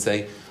shortcomings and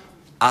say,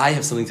 I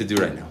have something to do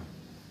right now.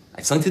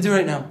 I have something to do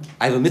right now.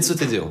 I have a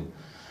mitzvah to do.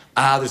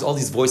 There's all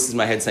these voices in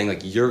my head saying,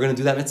 like, you're going to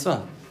do that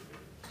mitzvah?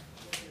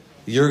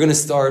 You're going to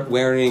start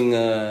wearing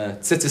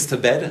tzitzis to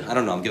bed? I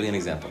don't know, I'm giving you an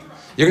example.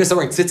 You're going to start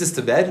wearing tzitzis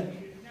to bed?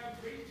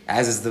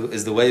 As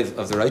is the way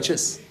of the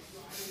righteous?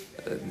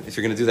 If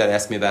you're going to do that,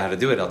 ask me about how to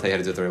do it. I'll tell you how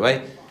to do it the right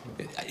way.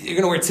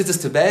 You're going to wear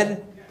tzitzis to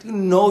bed? Do you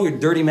know your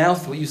dirty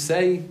mouth, what you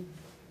say?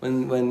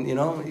 When you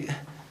know...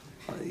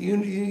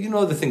 You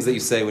know the things that you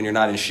say when you're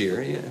not in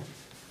shir. Yeah.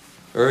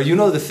 Or you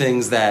know the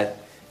things that,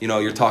 you know,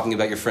 you're talking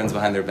about your friends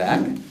behind their back.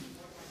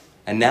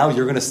 And now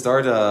you're going to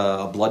start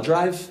a blood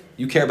drive?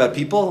 You care about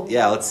people?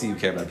 Yeah, let's see you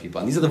care about people.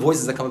 And these are the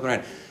voices that come up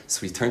around.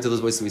 So we turn to those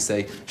voices and we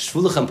say,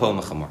 Shvu lechem po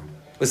machamor.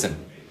 Listen,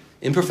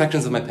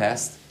 imperfections of my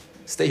past,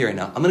 stay here right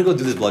now. I'm going to go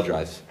do this blood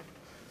drive.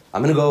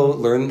 I'm going to go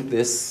learn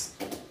this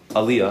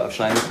aliyah of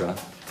Shnai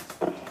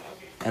Mikra,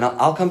 and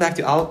I'll come back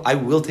to you. I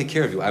will take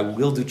care of you. I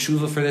will do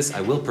tshuva for this.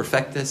 I will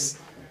perfect this.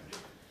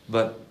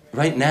 But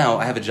right now,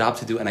 I have a job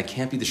to do, and I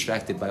can't be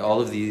distracted by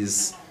all of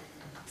these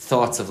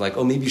thoughts of like,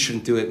 oh, maybe you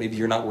shouldn't do it. Maybe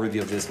you're not worthy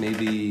of this.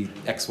 Maybe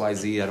X, Y,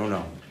 Z. I don't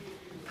know.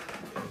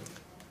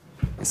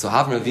 And so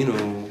Avram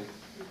Avinu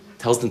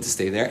tells them to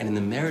stay there, and in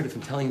the merit of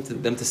him telling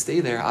them to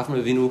stay there,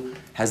 Avram Avinu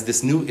has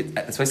this new.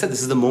 That's why I said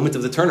this is the moment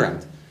of the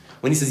turnaround.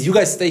 When he says, "You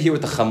guys stay here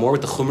with the chamor,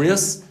 with the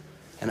chumrius,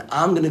 and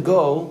I'm going to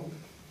go,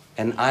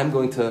 and I'm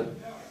going to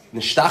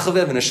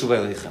nishtachaveh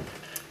v'neshuvah eleichem."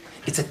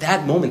 It's at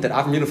that moment that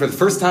Avram Avinu, for the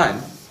first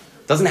time,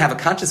 doesn't have a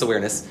conscious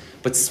awareness,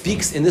 but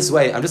speaks in this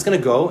way. I'm just going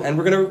to go, and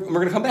we're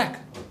going to come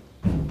back.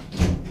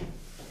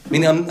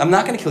 Meaning, I'm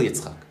not going to kill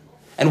Yitzchak.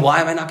 And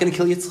why am I not going to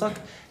kill Yitzchak?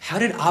 How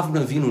did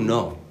Avram Avinu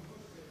know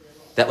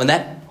that when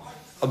that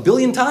a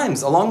billion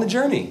times along the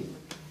journey,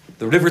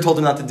 the river told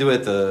him not to do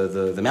it,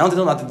 the mountain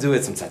told him not to do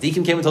it, some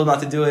tzaddikim came and told him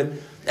not to do it,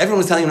 everyone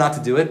was telling him not to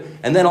do it,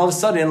 and then all of a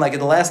sudden, like at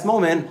the last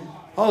moment,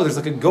 oh, there's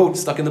like a goat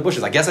stuck in the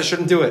bushes. I guess I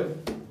shouldn't do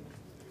it.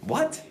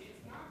 What?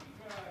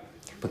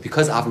 But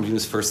because Avram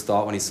Avinu's first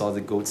thought when he saw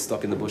the goat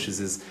stuck in the bushes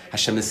is,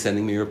 Hashem is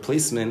sending me a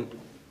replacement,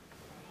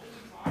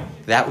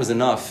 that was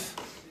enough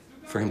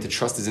for him to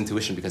trust his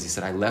intuition, because he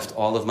said, I left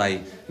all of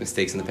my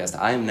mistakes in the past.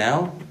 I am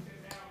now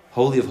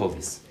holy of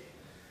holies.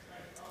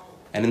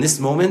 And in this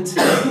moment,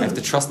 I have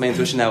to trust my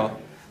intuition. Now,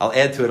 I'll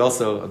add to it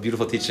also a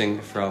beautiful teaching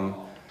from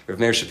Rav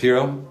Meir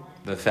Shapiro,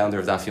 the founder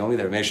of Daf Yomi,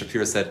 that Rav Meir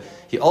Shapiro said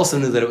he also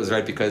knew that it was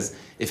right, because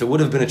if it would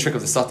have been a trick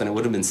of the Satan, it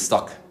would have been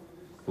stuck.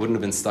 It wouldn't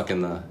have been stuck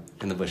in the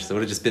bush. So it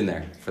would have just been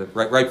there,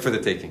 right for the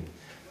taking.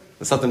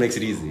 The Satan makes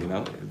it easy, you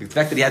know? The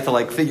fact that he had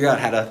to figure out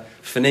how to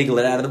finagle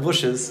it out of the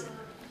bushes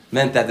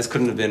meant that this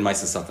couldn't have been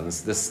Maisa Satan.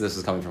 This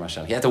was coming from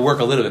Hashem. He had to work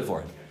a little bit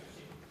for it.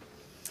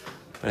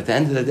 But at the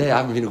end of the day,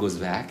 Avram Avinu goes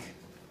back,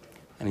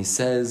 and he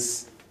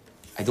says,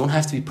 I don't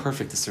have to be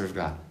perfect to serve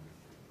God.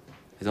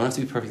 I don't have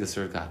to be perfect to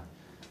serve God.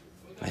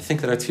 And I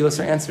think that our tefillos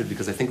are answered,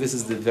 because I think this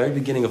is the very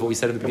beginning of what we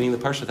said at the beginning of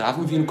the parsha, that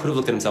Avram Avinu could have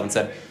looked at himself and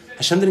said,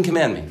 Hashem didn't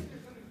command me,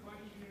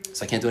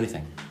 so I can't do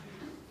anything.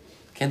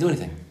 I can't do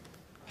anything.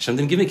 Hashem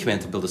didn't give me a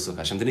command to build a sukkah.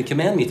 Hashem didn't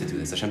command me to do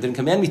this. Hashem didn't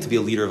command me to be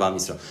a leader of Am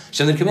Yisrael.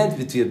 Hashem didn't command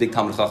me to be a big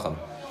Talmid Chacham.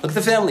 Look at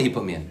the family he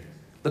put me in.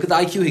 Look at the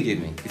IQ he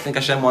gave me. You think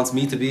Hashem wants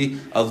me to be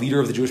a leader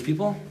of the Jewish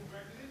people?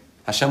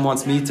 Hashem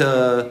wants me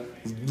to...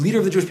 Leader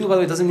of the Jewish people, by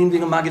the way, doesn't mean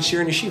being a Maggid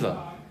Shir in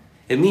Yeshiva.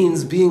 It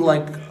means being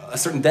like a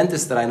certain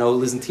dentist that I know who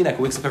lives in Teaneck,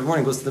 who wakes up every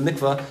morning, goes to the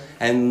mikveh,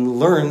 and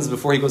learns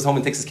before he goes home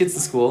and takes his kids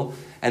to school,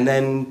 and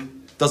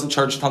then doesn't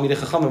charge Talmidei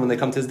Chachamim when they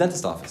come to his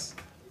dentist office.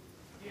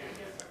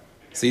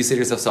 So you say to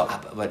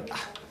yourself, but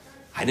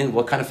I didn't...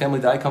 What kind of family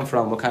did I come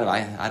from?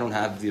 I don't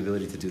have the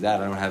ability to do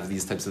that. I don't have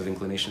these types of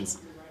inclinations.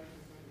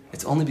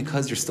 It's only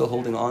because you're still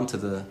holding on to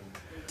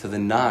the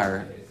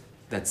nar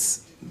that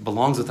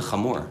belongs with the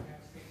chamor.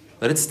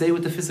 Let it stay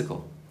with the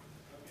physical.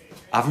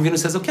 Avram Avinu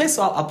says, okay,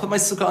 so I'll put my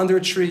sukkah under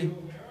a tree.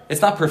 It's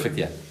not perfect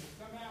yet.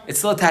 It's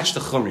still attached to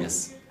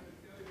chumrius.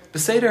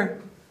 Beseder,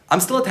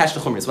 I'm still attached to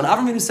chumrius. When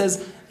Avram Avinu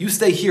says, you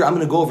stay here, I'm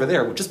going to go over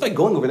there, well, just by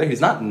going over there,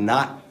 he's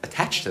not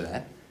attached to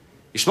that.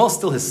 Yishmael is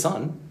still his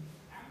son.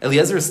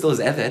 Eliezer is still his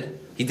eved.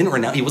 He didn't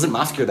renounce. He wasn't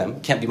mafkir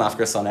them. Can't be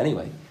mafkir a son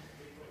anyway.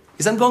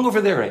 He said, I'm going over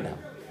there right now.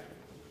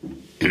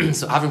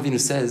 So Avram Avinu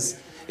says,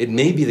 it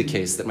may be the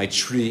case that my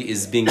tree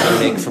is being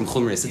made from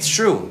chumris. It's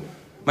true.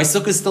 My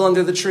sukkah is still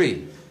under the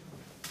tree.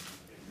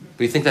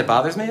 But you think that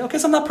bothers me? Okay,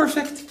 so I'm not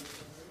perfect.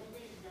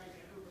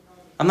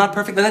 I'm not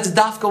perfect. And that's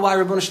dafka why,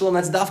 Rabbanu Shalom,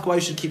 that's dafka why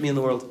you should keep me in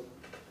the world.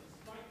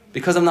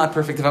 Because I'm not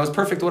perfect. If I was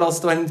perfect, what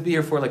else do I need to be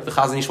here for? Like the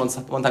Chazon Ish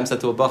one time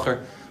said to a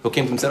bacher who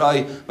came to him and said,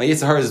 my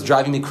Yetzer Hara is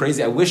driving me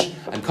crazy. I wish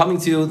I'm coming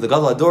to you, the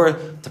Gadol Ador,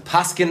 to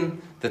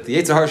paskin, that the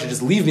Yetzer Hara should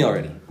just leave me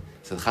already.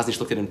 So the Chazon Ish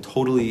looked at him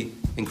totally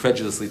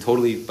incredulously,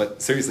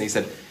 but seriously. He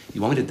said,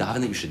 you want me to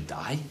daven that you should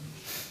die?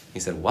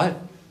 He said, what?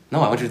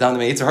 No, I want you to daven that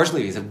my Yetzer Hara should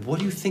leave. He said, what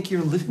do you think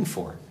you're living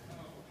for?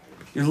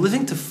 You're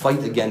living to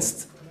fight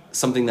against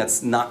something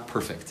that's not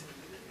perfect.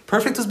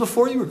 Perfect was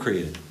before you were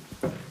created.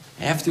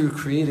 After you were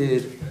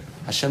created,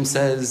 Hashem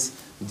says,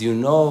 do you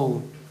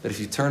know that if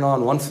you turn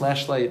on one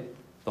flashlight,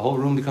 the whole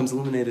room becomes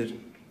illuminated?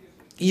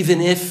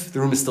 Even if the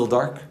room is still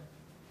dark?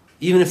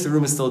 Even if the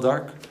room is still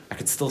dark, I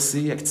could still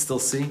see.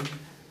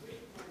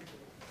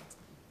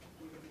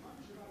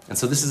 And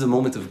so this is a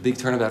moment of big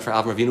turnabout for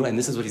Avram Avinu, and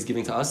this is what he's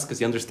giving to us, because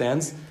he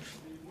understands,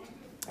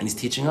 and he's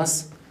teaching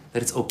us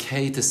that it's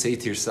okay to say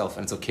to yourself,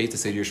 and it's okay to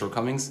say to your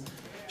shortcomings,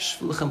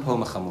 Shvulchem po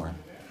machamor.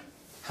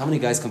 How many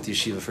guys come to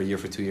yeshiva for a year,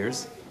 for 2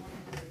 years?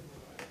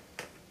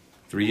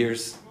 3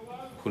 years?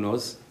 Who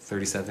knows?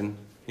 37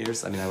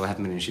 years? I mean, I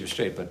haven't been in yeshiva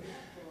straight, but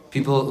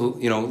people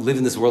who, live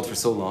in this world for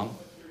so long,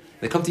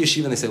 they come to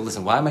yeshiva and they say,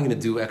 listen, why am I going to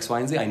do X, Y,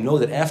 and Z? I know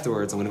that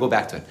afterwards I'm going to go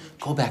back to it.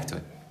 Go back to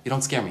it. You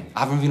don't scare me.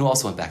 Avram Avinu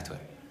also went back to it.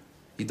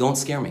 You don't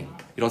scare me.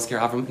 You don't scare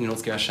Avram, you don't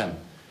scare Hashem.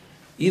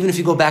 Even if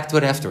you go back to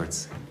it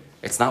afterwards,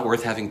 it's not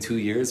worth having 2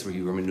 years where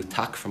you were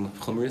menutak from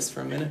chumris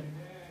for a minute.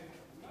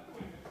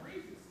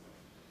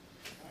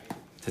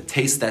 To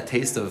taste that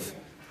taste of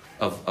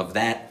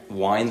that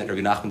wine that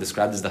Rabbi Nachman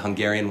described as the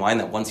Hungarian wine,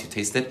 that once you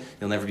taste it,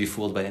 you'll never be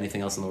fooled by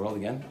anything else in the world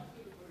again?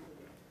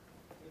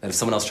 That if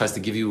someone else tries to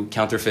give you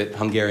counterfeit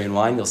Hungarian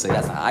wine, you'll say,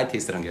 "That's not, I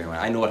tasted Hungarian wine.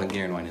 I know what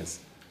Hungarian wine is."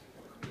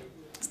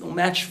 It's no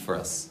match for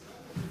us.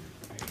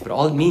 But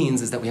all it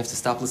means is that we have to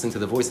stop listening to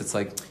the voice. It's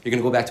like, you're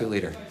going to go back to it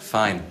later.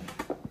 Fine.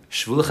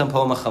 Shvulechem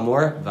po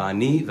machamor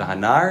v'ani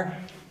v'hanar.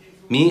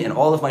 Me and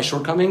all of my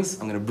shortcomings,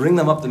 I'm going to bring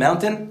them up the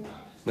mountain.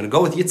 I'm going to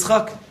go with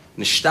Yitzchak.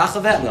 I'm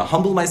going to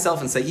humble myself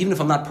and say, even if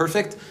I'm not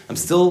perfect, I'm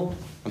still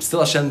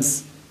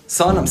Hashem's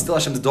son. I'm still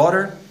Hashem's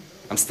daughter.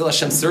 I'm still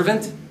Hashem's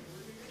servant.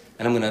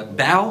 And I'm going to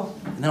bow,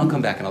 and then I'll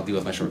come back and I'll deal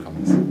with my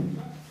shortcomings.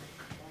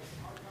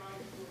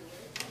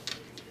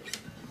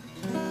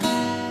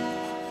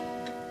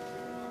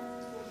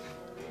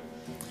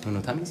 You know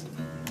what time is?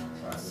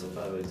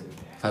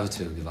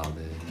 5:02.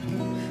 Givaldi.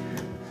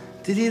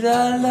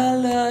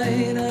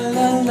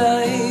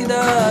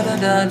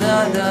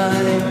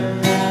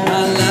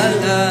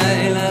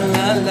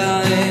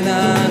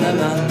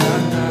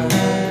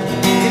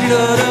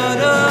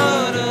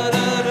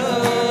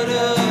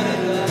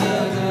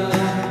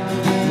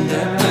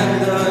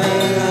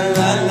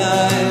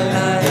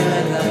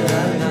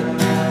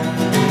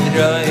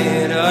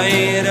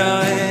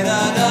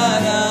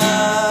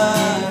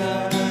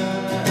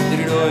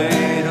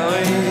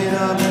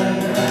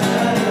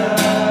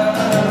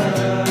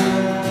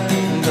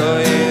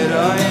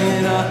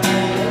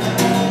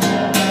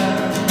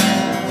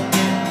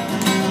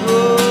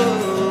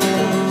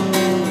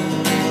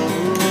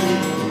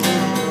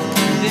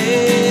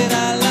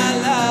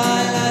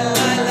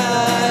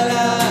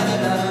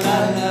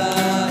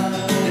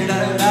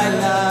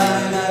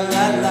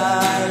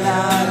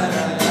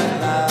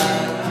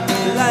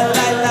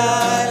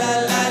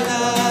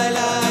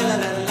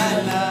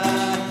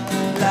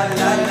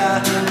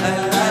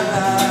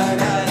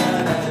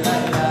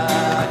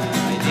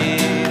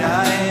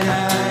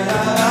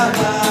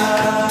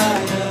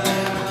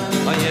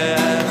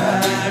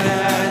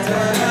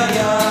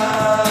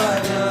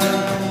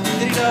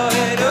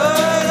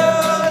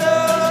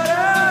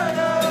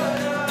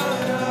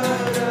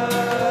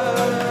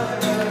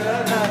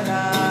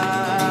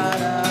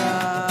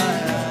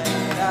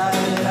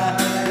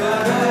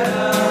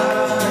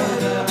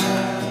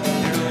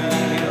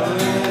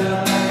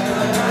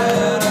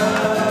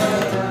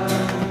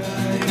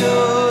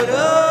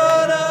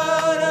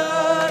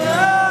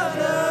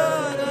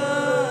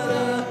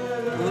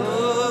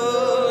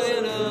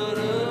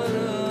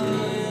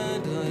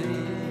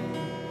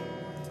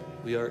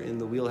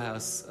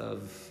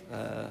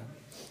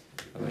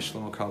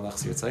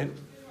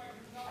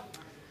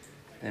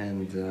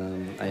 And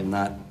I am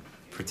not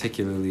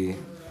particularly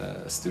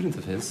a student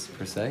of his,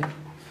 per se.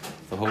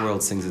 The whole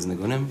world sings his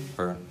Nigunim,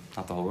 or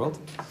not the whole world.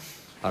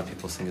 A lot of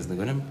people sing his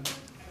Nigunim.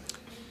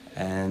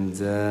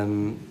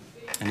 And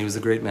he was a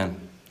great man.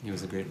 He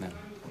was a great man.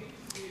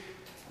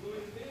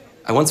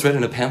 I once read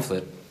in a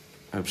pamphlet,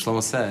 Reb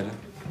Shlomo said,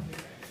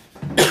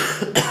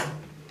 it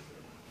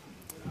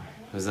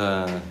was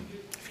I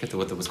forget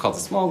what it was called, a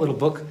small little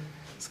book.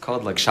 It's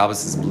called like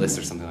Shabbos' Bliss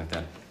or something like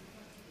that.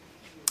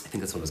 I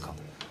think that's what it was called.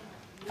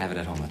 I have it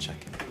at home, I'll check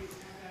it.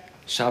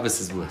 Shabbos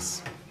is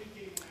bliss.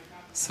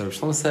 So Reb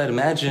Shlomo said,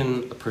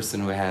 imagine a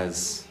person who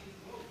has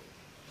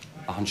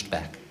a hunched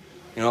back.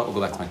 You know what, we'll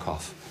go back to my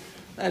cough.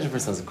 Imagine a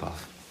person has a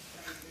cough.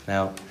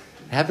 Now,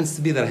 it happens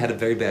to be that I had a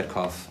very bad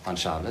cough on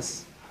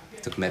Shabbos. I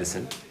took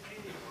medicine.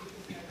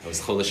 I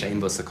was chol she'ein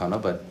bo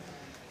sakana, but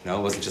it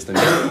wasn't just a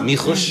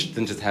michush,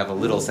 didn't just have a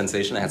little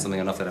sensation. I had something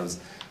enough that I was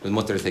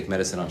mutter to take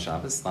medicine on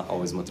Shabbos. Not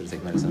always mutter to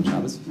take medicine on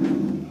Shabbos.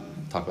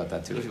 Talk about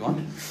that too if you want.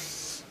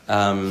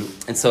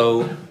 And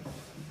so,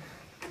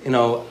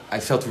 I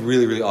felt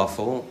really, really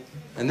awful.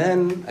 And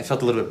then I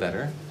felt a little bit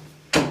better.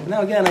 And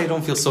now again, I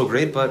don't feel so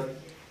great, but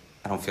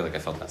I don't feel like I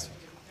felt last week.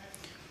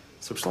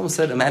 So Shlomo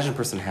said, imagine a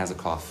person has a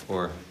cough,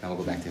 or now we'll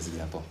go back to his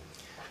example.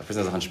 A person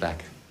has a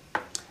hunchback.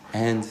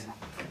 And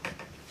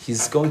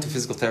he's going to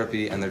physical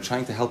therapy, and they're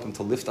trying to help him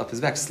to lift up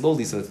his back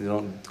slowly so that they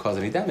don't cause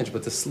any damage,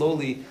 but to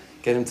slowly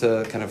get him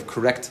to kind of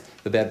correct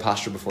the bad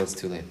posture before it's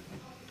too late.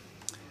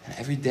 And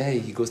every day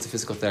he goes to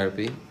physical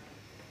therapy,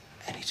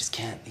 and he just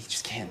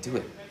can't do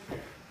it.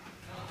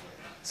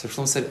 So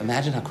Shlomo said,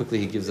 imagine how quickly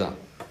he gives up.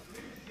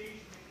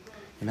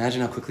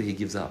 Imagine how quickly he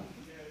gives up.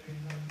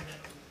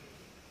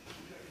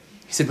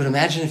 He said, but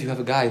imagine if you have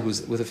a guy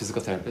who's with a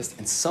physical therapist,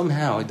 and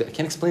somehow, I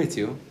can't explain it to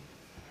you,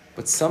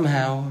 but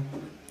somehow,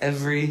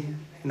 every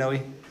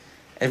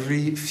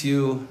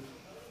few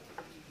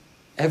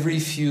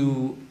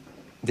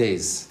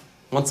days,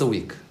 once a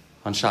week,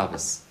 on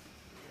Shabbos,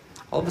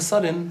 all of a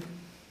sudden,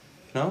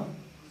 it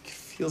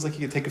feels like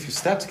you could take a few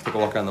steps, you could take a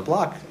walk around the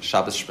block,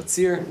 Shabbos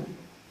Spatzir,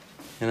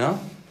 got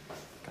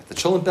the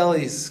cholent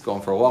bellies,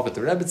 going for a walk with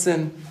the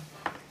Rebbetzin,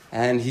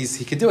 and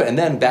he could do it. And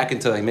then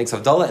he makes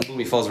Havdalah, and boom,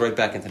 he falls right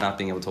back into not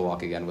being able to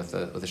walk again with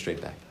a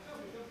straight back.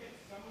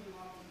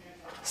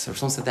 So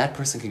someone said that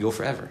person can go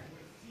forever.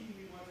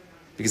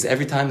 Because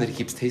every time that he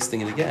keeps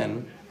tasting it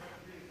again,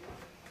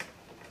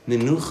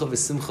 menucha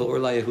v'simcha or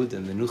la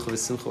Yehudim, menucha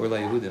v'simcha or la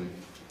Yehudim.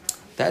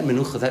 That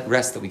menucha, that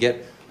rest that we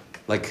get,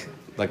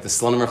 like the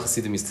Slonimer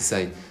Hasidim used to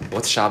say,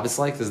 what's Shabbos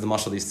like? This is the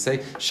mashal they used to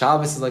say.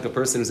 Shabbos is like a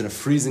person who's in a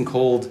freezing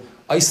cold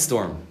ice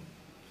storm.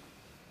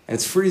 And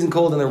it's freezing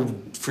cold,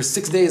 and for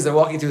 6 days they're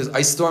walking through this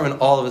ice storm, and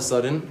all of a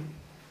sudden,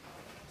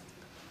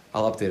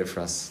 I'll update it for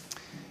us.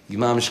 You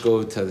mamish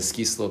go to the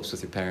ski slopes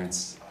with your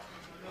parents,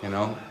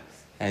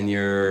 and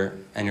you're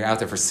out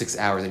there for 6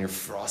 hours, and you're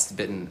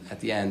frostbitten at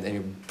the end, and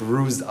you're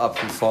bruised up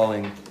from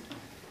falling,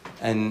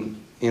 and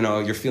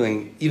you're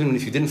feeling, even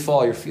if you didn't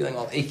fall, you're feeling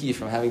all achy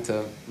from having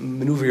to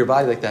maneuver your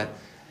body like that.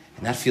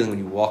 And that feeling when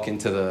you walk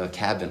into the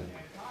cabin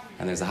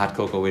and there's a hot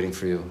cocoa waiting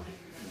for you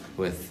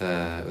with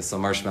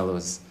some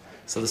marshmallows.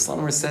 So the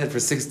Slonimer said for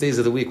 6 days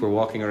of the week we're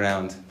walking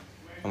around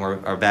and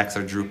our backs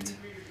are drooped.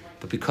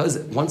 But because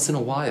once in a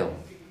while,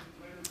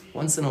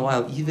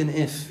 even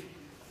if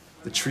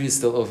the tree is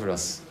still over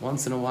us,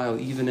 once in a while,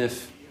 even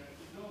if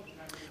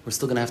we're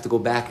still going to have to go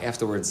back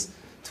afterwards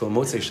to a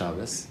Motzei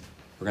Shabbos,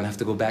 we're going to have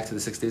to go back to the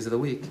 6 days of the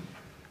week.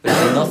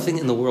 There's nothing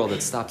in the world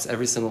that stops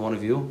every single one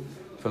of you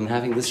from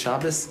having this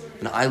Shabbos,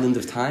 an island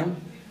of time,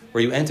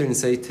 where you enter and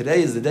say,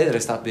 today is the day that I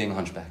stop being a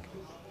hunchback.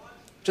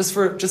 Just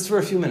for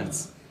a few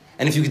minutes.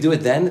 And if you could do it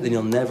then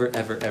you'll never,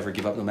 ever, ever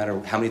give up, no matter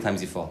how many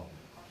times you fall.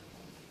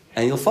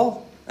 And you'll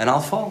fall, and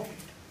I'll fall.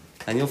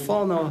 And you'll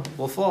fall, Noah.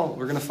 We'll fall.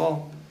 We're going to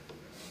fall.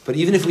 But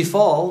even if we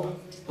fall,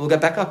 we'll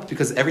get back up,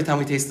 because every time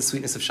we taste the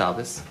sweetness of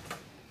Shabbos,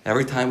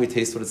 every time we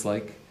taste what it's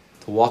like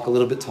to walk a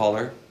little bit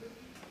taller,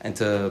 and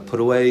to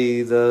put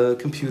away the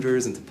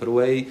computers, and to put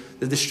away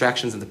the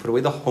distractions, and to put away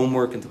the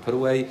homework, and to put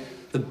away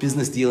the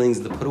business dealings,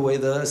 and to put away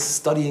the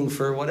studying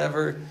for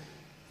whatever,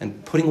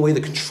 and putting away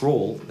the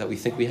control that we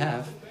think we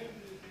have.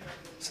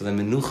 So the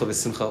menucha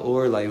v'simcha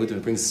or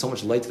la'yehudim, brings so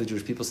much light to the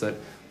Jewish people so that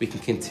we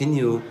can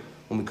continue,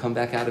 when we come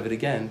back out of it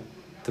again,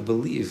 to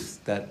believe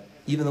that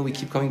even though we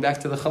keep coming back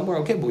to the Chamor,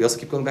 okay, but we also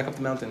keep going back up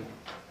the mountain.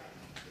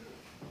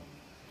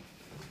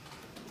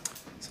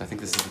 So I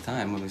think this is the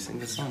time when we sing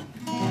this song.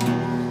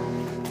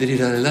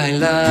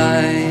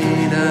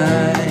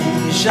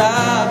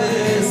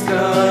 Shabbos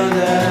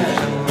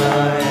Kodesh,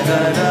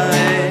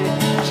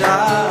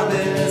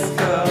 Shabbos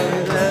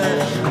Kodesh,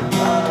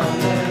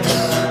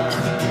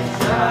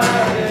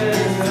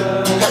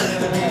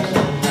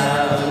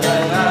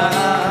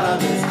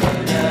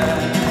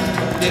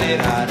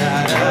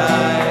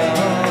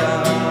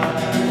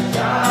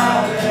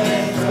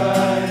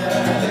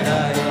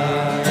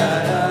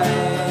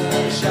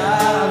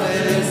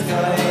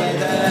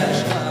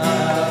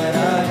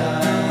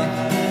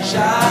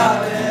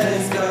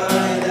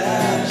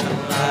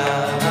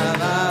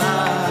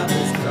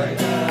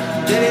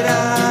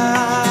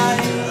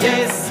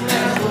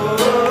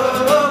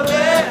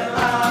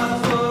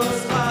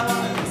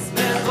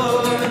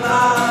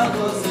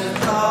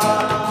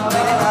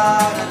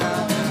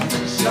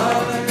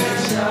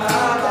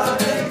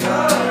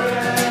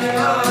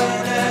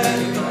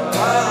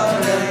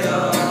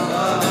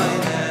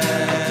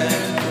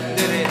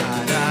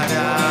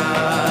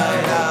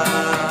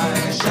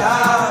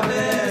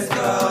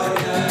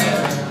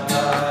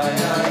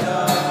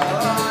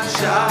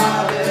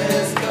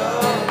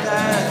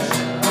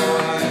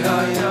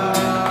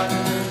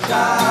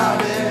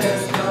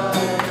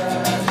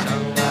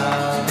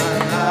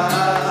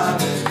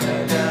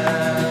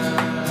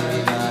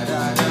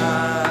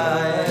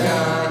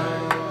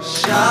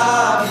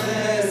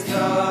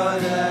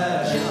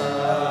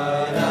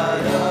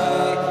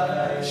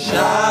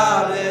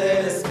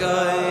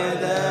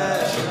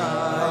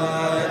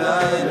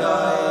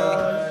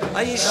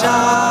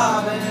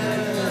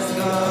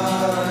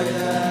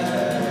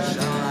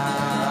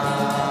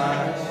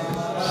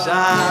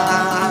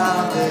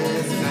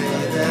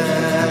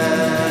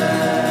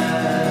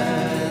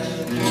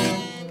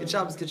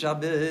 Good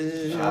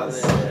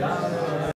Shabbos.